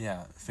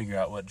 figure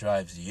out what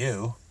drives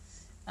you.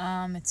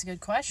 It's a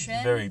good question.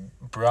 It's a very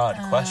broad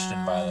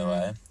question, by the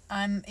way.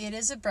 It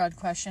is a broad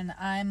question.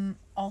 I'm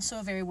also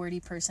a very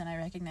wordy person. I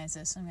recognize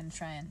this. I'm going to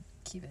try and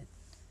keep it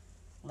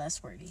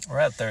less wordy. We're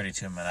at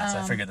 32 minutes.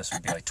 I figured this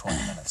would be like 20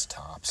 minutes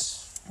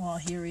tops. Well,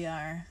 here we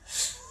are.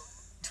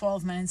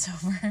 12 minutes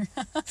over.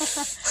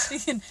 We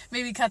can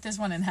maybe cut this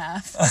one in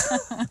half.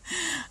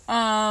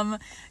 I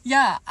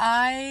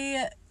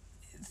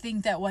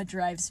think that what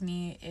drives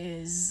me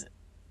is,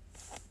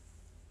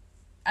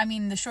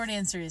 the short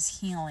answer is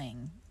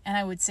healing. And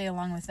I would say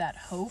along with that,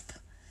 hope.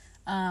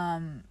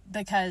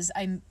 Because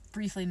I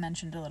briefly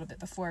mentioned a little bit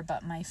before,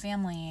 but my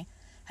family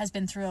has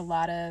been through a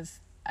lot of,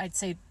 I'd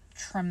say,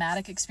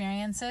 traumatic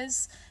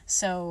experiences.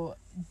 So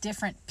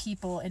different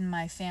people in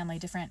my family,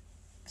 different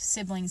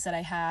siblings that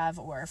I have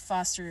or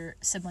foster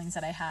siblings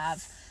that I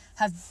have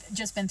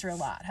just been through a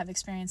lot, have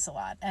experienced a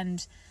lot.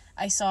 And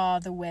I saw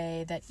the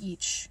way that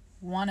each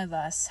one of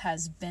us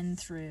has been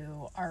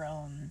through our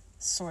own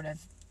sort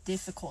of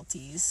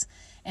difficulties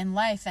in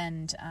life,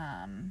 and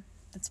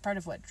that's part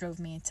of what drove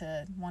me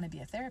to want to be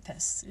a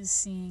therapist, is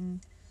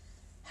seeing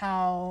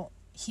how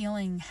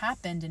healing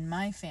happened in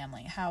my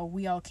family, how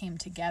we all came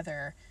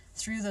together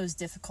through those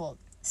difficult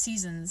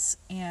seasons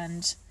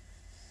and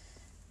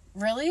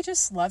really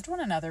just loved one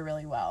another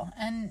really well.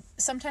 And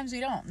sometimes we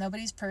don't.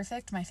 Nobody's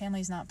perfect. My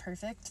family's not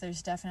perfect.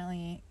 There's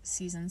definitely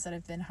seasons that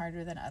have been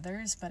harder than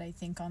others, but I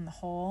think on the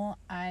whole,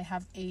 I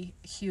have a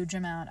huge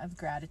amount of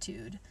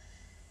gratitude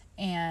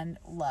and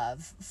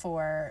love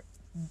for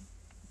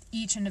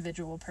each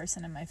individual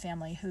person in my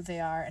family, who they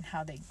are and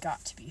how they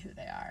got to be who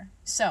they are.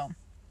 So,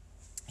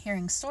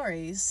 hearing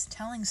stories,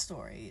 telling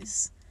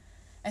stories,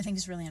 I think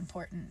is really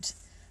important.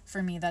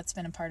 For me, that's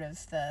been a part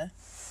of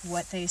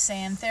what they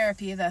say in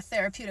therapy, the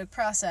therapeutic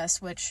process,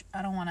 which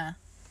I don't want to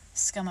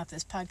scum up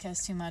this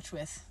podcast too much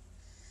with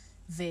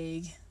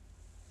vague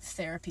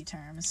therapy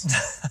terms,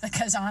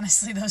 because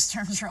honestly, those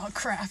terms are all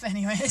crap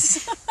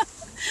anyways.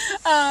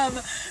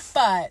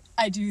 But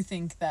I do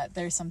think that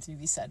there's something to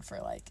be said for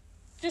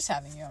just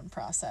having your own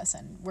process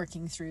and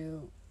working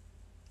through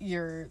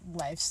your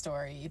life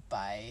story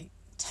by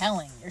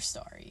telling your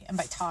story and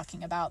by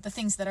talking about the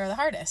things that are the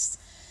hardest.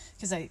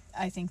 Because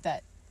I think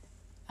that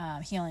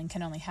healing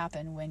can only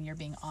happen when you're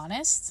being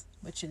honest,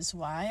 which is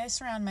why I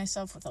surround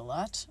myself with a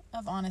lot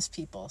of honest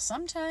people.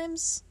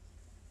 Sometimes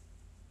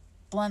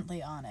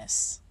bluntly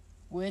honest,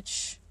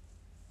 which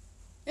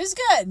is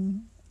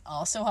good,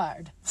 also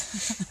hard.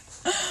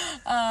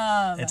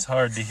 It's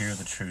hard to hear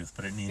the truth,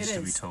 but it needs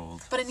to be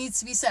told. But it needs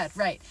to be said,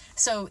 right.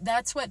 So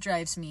that's what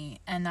drives me,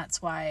 and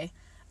that's why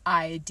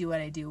I do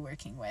what I do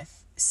working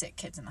with sick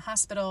kids in the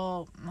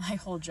hospital. My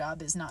whole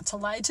job is not to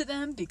lie to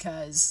them,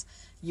 because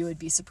you would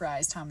be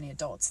surprised how many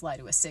adults lie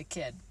to a sick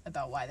kid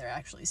about why they're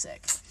actually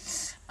sick,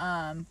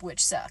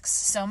 which sucks.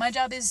 So my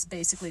job is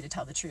basically to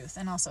tell the truth,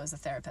 and also as a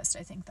therapist,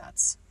 I think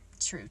that's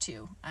true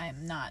too. I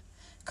am not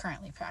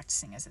currently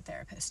practicing as a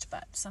therapist,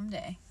 but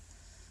someday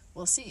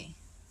we'll see.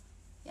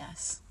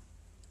 Yes,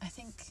 I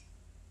think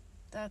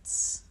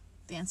that's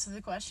the answer to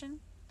the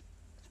question.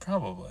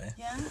 Probably.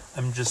 Yeah.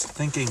 I'm just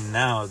thinking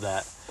now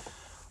that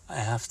I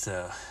have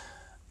to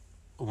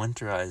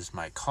winterize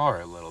my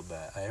car a little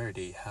bit. I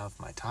already have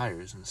my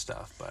tires and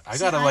stuff, but I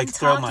gotta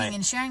throw my...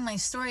 and sharing my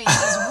story.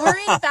 He's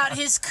worried about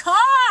his car!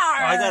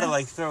 I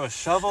gotta throw a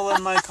shovel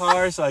in my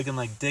car so I can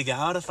dig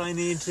out if I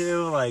need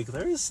to.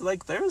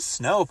 There's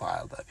snow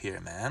piled up here,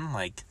 man.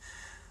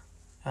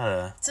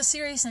 It's a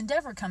serious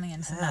endeavor coming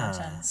in from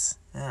mountains.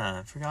 Yeah,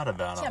 I forgot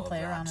about all of that. Can't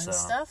play around with this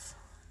stuff.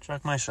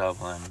 Chuck my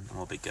shovel in and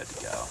we'll be good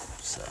to go.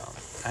 So,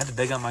 I had to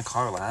dig up my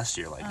car last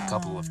year a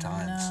couple of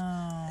times.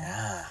 No.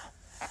 Yeah.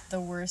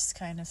 The worst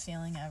kind of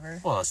feeling ever.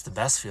 Well, it's the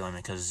best feeling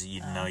because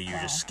you're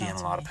just skiing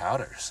a lot of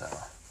powder, so.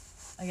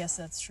 I guess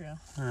that's true.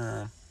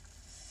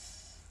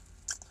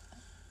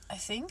 I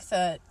think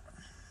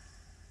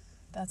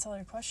that's all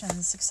your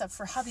questions, except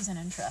for hobbies and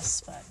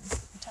interests, but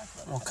we talk a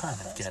little We'll bit kind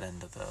about of those. get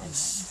into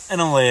those in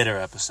a later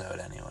episode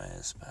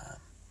anyways, but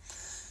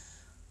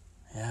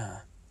yeah.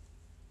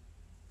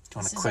 Do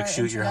you want to quick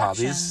shoot your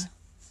hobbies?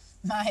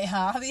 My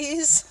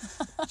hobbies?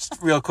 Just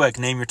real quick,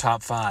 name your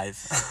top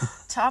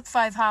 5. Top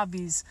 5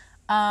 hobbies.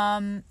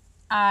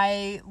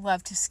 I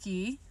love to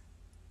ski.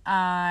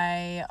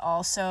 I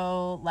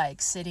also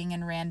like sitting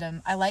in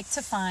I like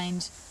to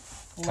find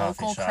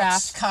local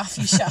craft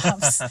coffee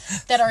shops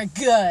that are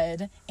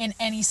good in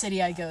any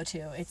city I go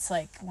to. It's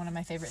like one of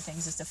my favorite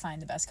things is to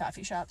find the best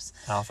coffee shops.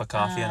 Alpha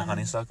Coffee and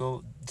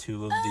Honeysuckle,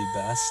 2 of the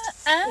best.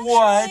 Actually,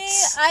 What?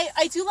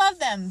 I do love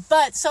them,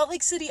 but Salt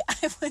Lake City,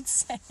 I would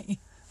say.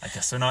 I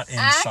guess they're not in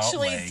Salt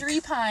Lake. Actually, Three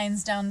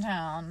Pines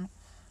downtown.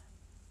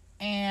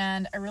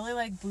 And I really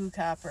like Blue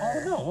Copper.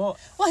 Oh, no.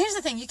 Well, here's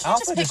the thing. You can't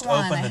Alpha just pick just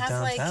one. opened I it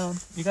have downtown.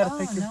 You got to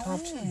pick your no top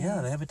way. 2. Yeah,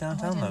 they have a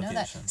downtown I didn't know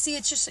location. that. See,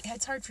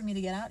 it's hard for me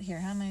to get out here.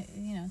 How am I,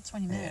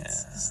 20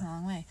 minutes. Yeah. It's a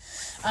long way.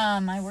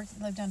 I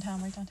live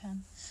downtown, work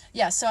downtown.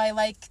 Yeah, so I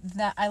like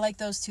that. I like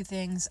those 2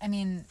 things. I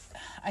mean,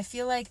 I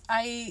feel like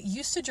I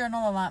used to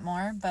journal a lot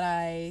more, but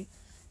I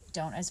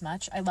don't as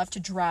much. I love to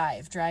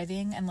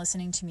driving and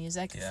listening to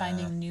music,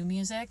 finding new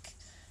music.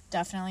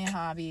 Definitely a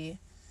hobby.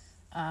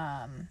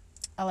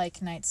 I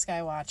like night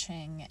sky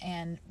watching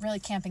and really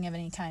camping of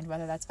any kind,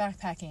 whether that's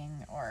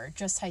backpacking or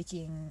just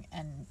hiking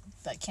and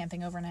like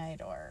camping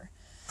overnight or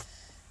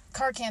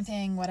car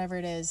camping, whatever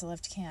it is. I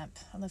love to camp.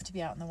 I love to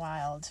be out in the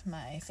wild.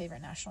 My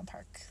favorite national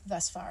park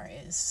thus far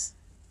is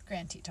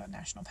Grand Teton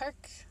National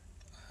Park.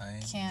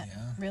 Can't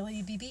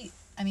really be beat.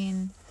 I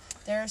mean,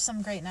 there are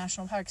some great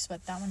national parks,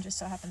 but that one just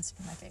so happens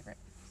to be my favorite.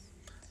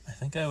 I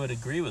think I would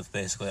agree with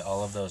basically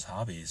all of those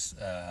hobbies.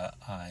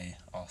 I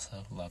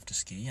also love to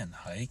ski and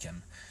hike,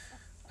 and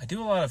I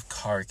do a lot of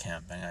car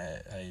camping.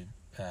 I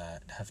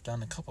have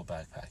done a couple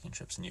backpacking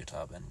trips in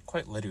Utah, and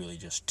quite literally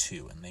just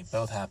 2, and they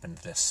both happened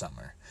this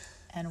summer.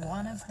 And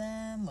one of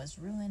them was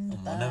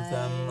ruined by... One of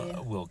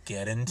them we'll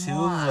get into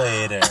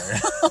later.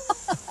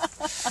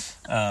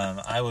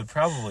 I would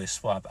probably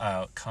swap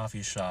out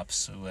coffee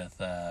shops with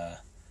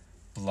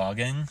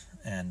blogging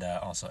and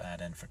also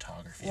add in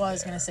photography. Well, I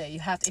was going to say, you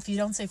have to, if you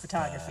don't say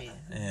photography,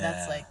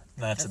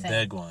 that's a thing.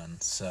 big one.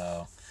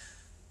 So,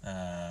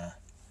 I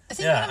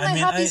think one of my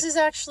hobbies is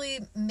actually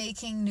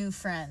making new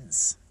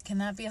friends. Can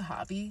that be a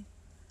hobby?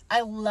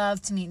 I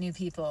love to meet new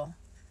people.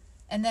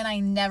 And then I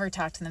never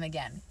talk to them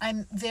again.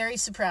 I'm very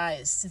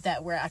surprised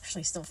that we're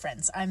actually still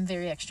friends. I'm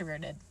very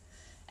extroverted.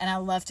 And I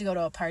love to go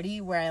to a party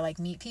where I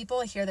meet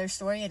people, hear their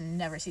story, and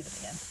never see them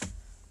again.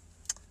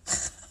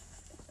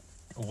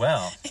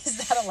 Well, is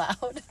that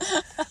allowed?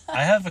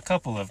 I have a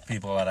couple of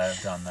people that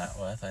I've done that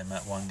with. I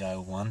met one guy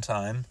one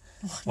time,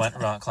 went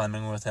rock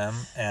climbing with him,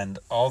 and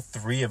all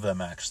 3 of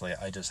them actually,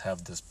 I just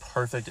have this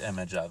perfect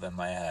image of in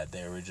my head.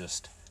 They were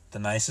just the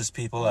nicest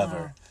people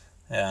ever.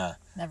 Yeah.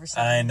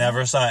 I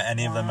never saw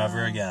any of them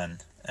ever again.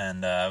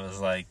 And I was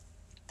like...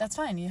 That's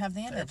fine. You have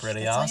the image. They're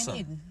pretty That's awesome. All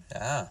you need.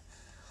 Yeah.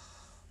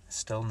 I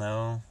still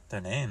know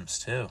their names,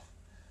 too.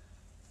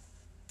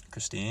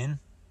 Christine,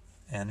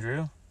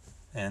 Andrew,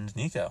 and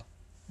Nico.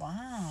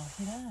 Wow,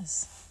 he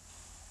does.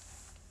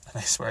 And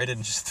I swear I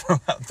didn't just throw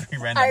out 3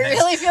 random names. I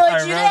really feel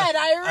like you did.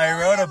 I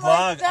wrote a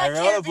blog. Like, I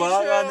wrote a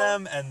blog on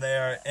them, and they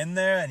are in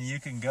there, and you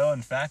can go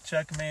and fact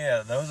check me.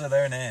 Those are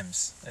their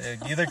names.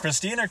 Either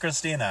Christine or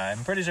Christina.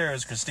 I'm pretty sure it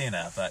was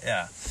Christina, but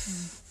yeah.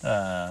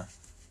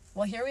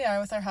 Well, here we are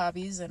with our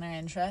hobbies and our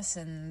interests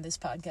in this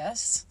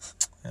podcast.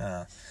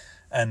 Yeah.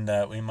 And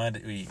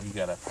we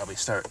gotta probably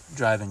start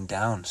driving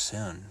down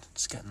soon.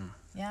 It's getting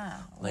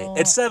late. We'll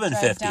it's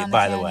 7:50,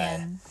 by the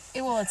way.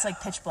 It's like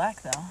pitch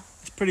black though.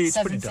 It's pretty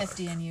dark.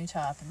 7:50 in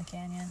Utah up in the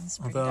canyon. It's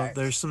pretty Although dark.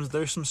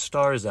 there's some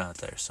stars out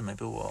there, so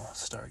maybe we'll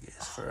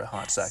stargaze for a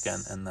hot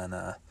second, and then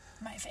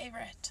my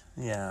favorite.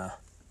 Yeah.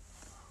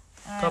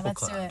 All right, Couple let's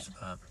clouds. do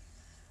it.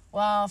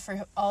 Well,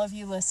 for all of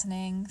you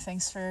listening,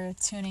 thanks for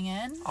tuning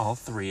in. All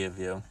 3 of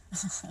you.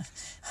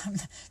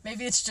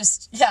 Maybe it's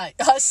just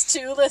us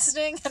 2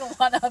 listening and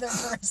one other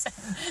person.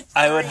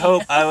 I would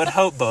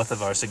hope both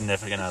of our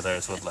significant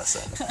others would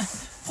listen.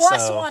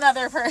 Plus one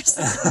other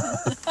person.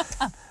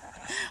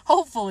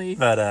 Hopefully.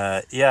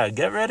 But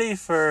get ready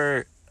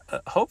for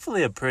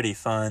hopefully a pretty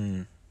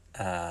fun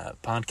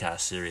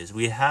podcast series.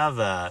 We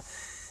have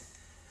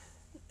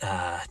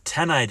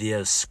 10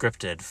 ideas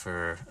scripted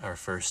for our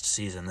first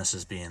season. This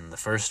is being the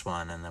first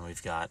one, and then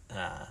we've got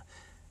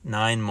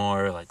 9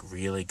 more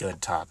really good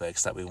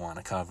topics that we want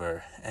to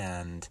cover,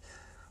 and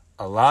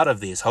a lot of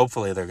these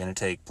hopefully they're going to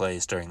take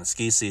place during the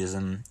ski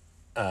season,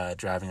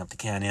 driving up the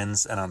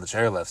canyons and on the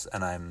chairlifts,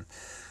 and I'm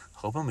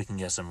hoping we can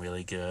get some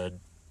really good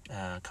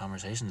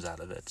conversations out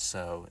of it.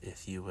 So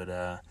if you would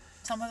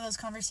some of those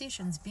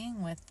conversations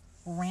being with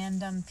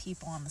random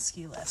people on the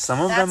ski lift.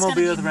 Some of them will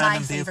be with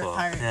random people.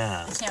 Part.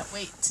 Yeah. I can't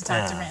wait to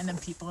talk to random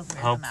people and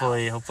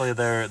weird Hopefully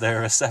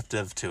they're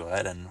receptive to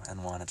it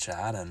and want to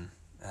chat. And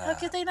how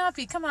could they not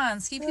be? Come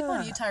on, ski people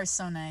in Utah are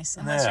so nice.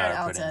 Unless you're at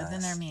Alta,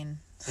 then they're mean.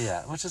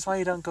 Yeah, which is why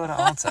you don't go to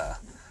Alta.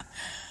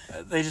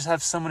 They just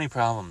have so many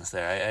problems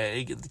there.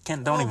 I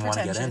don't even want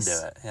to get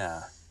into it.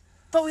 Yeah.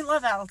 But we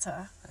love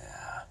Alta.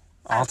 Yeah.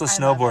 Alta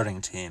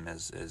snowboarding team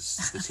is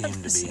the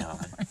team to be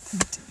on.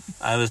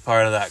 I was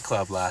part of that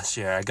club last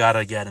year. I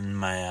gotta get in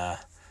my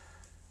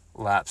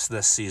laps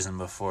this season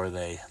before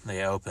they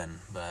open,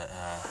 but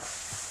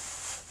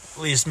at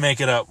least make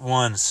it up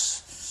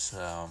once.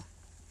 So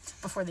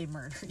before they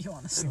murder you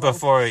on the slope.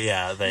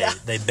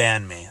 They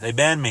ban me. They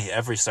ban me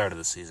every start of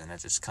the season.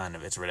 It's just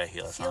it's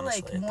ridiculous. I feel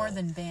honestly, like more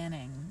than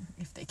banning,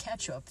 if they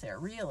catch you up there,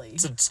 really.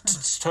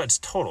 It's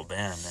total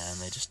ban, man.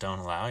 They just don't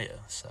allow you.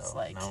 So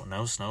like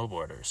no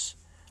snowboarders.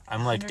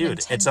 I'm like,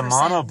 dude, it's a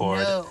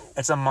monoboard. No.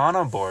 It's a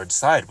monoboard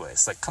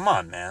sideways. Like, come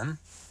on, man.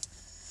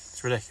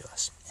 It's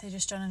ridiculous. They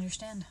just don't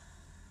understand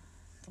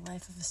the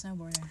life of a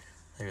snowboarder.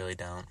 They really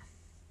don't.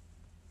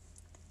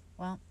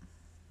 Well,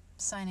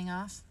 signing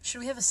off. Should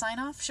we have a sign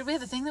off? Should we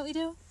have a thing that we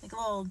do? Like a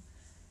little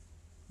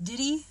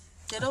diddle?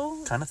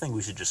 I kind of think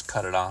we should just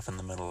cut it off in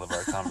the middle of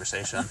our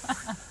conversation.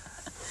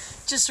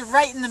 Just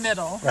right in the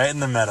middle. Right in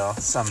the middle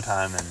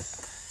sometime. And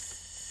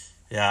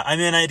yeah, I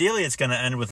mean, ideally it's going to end with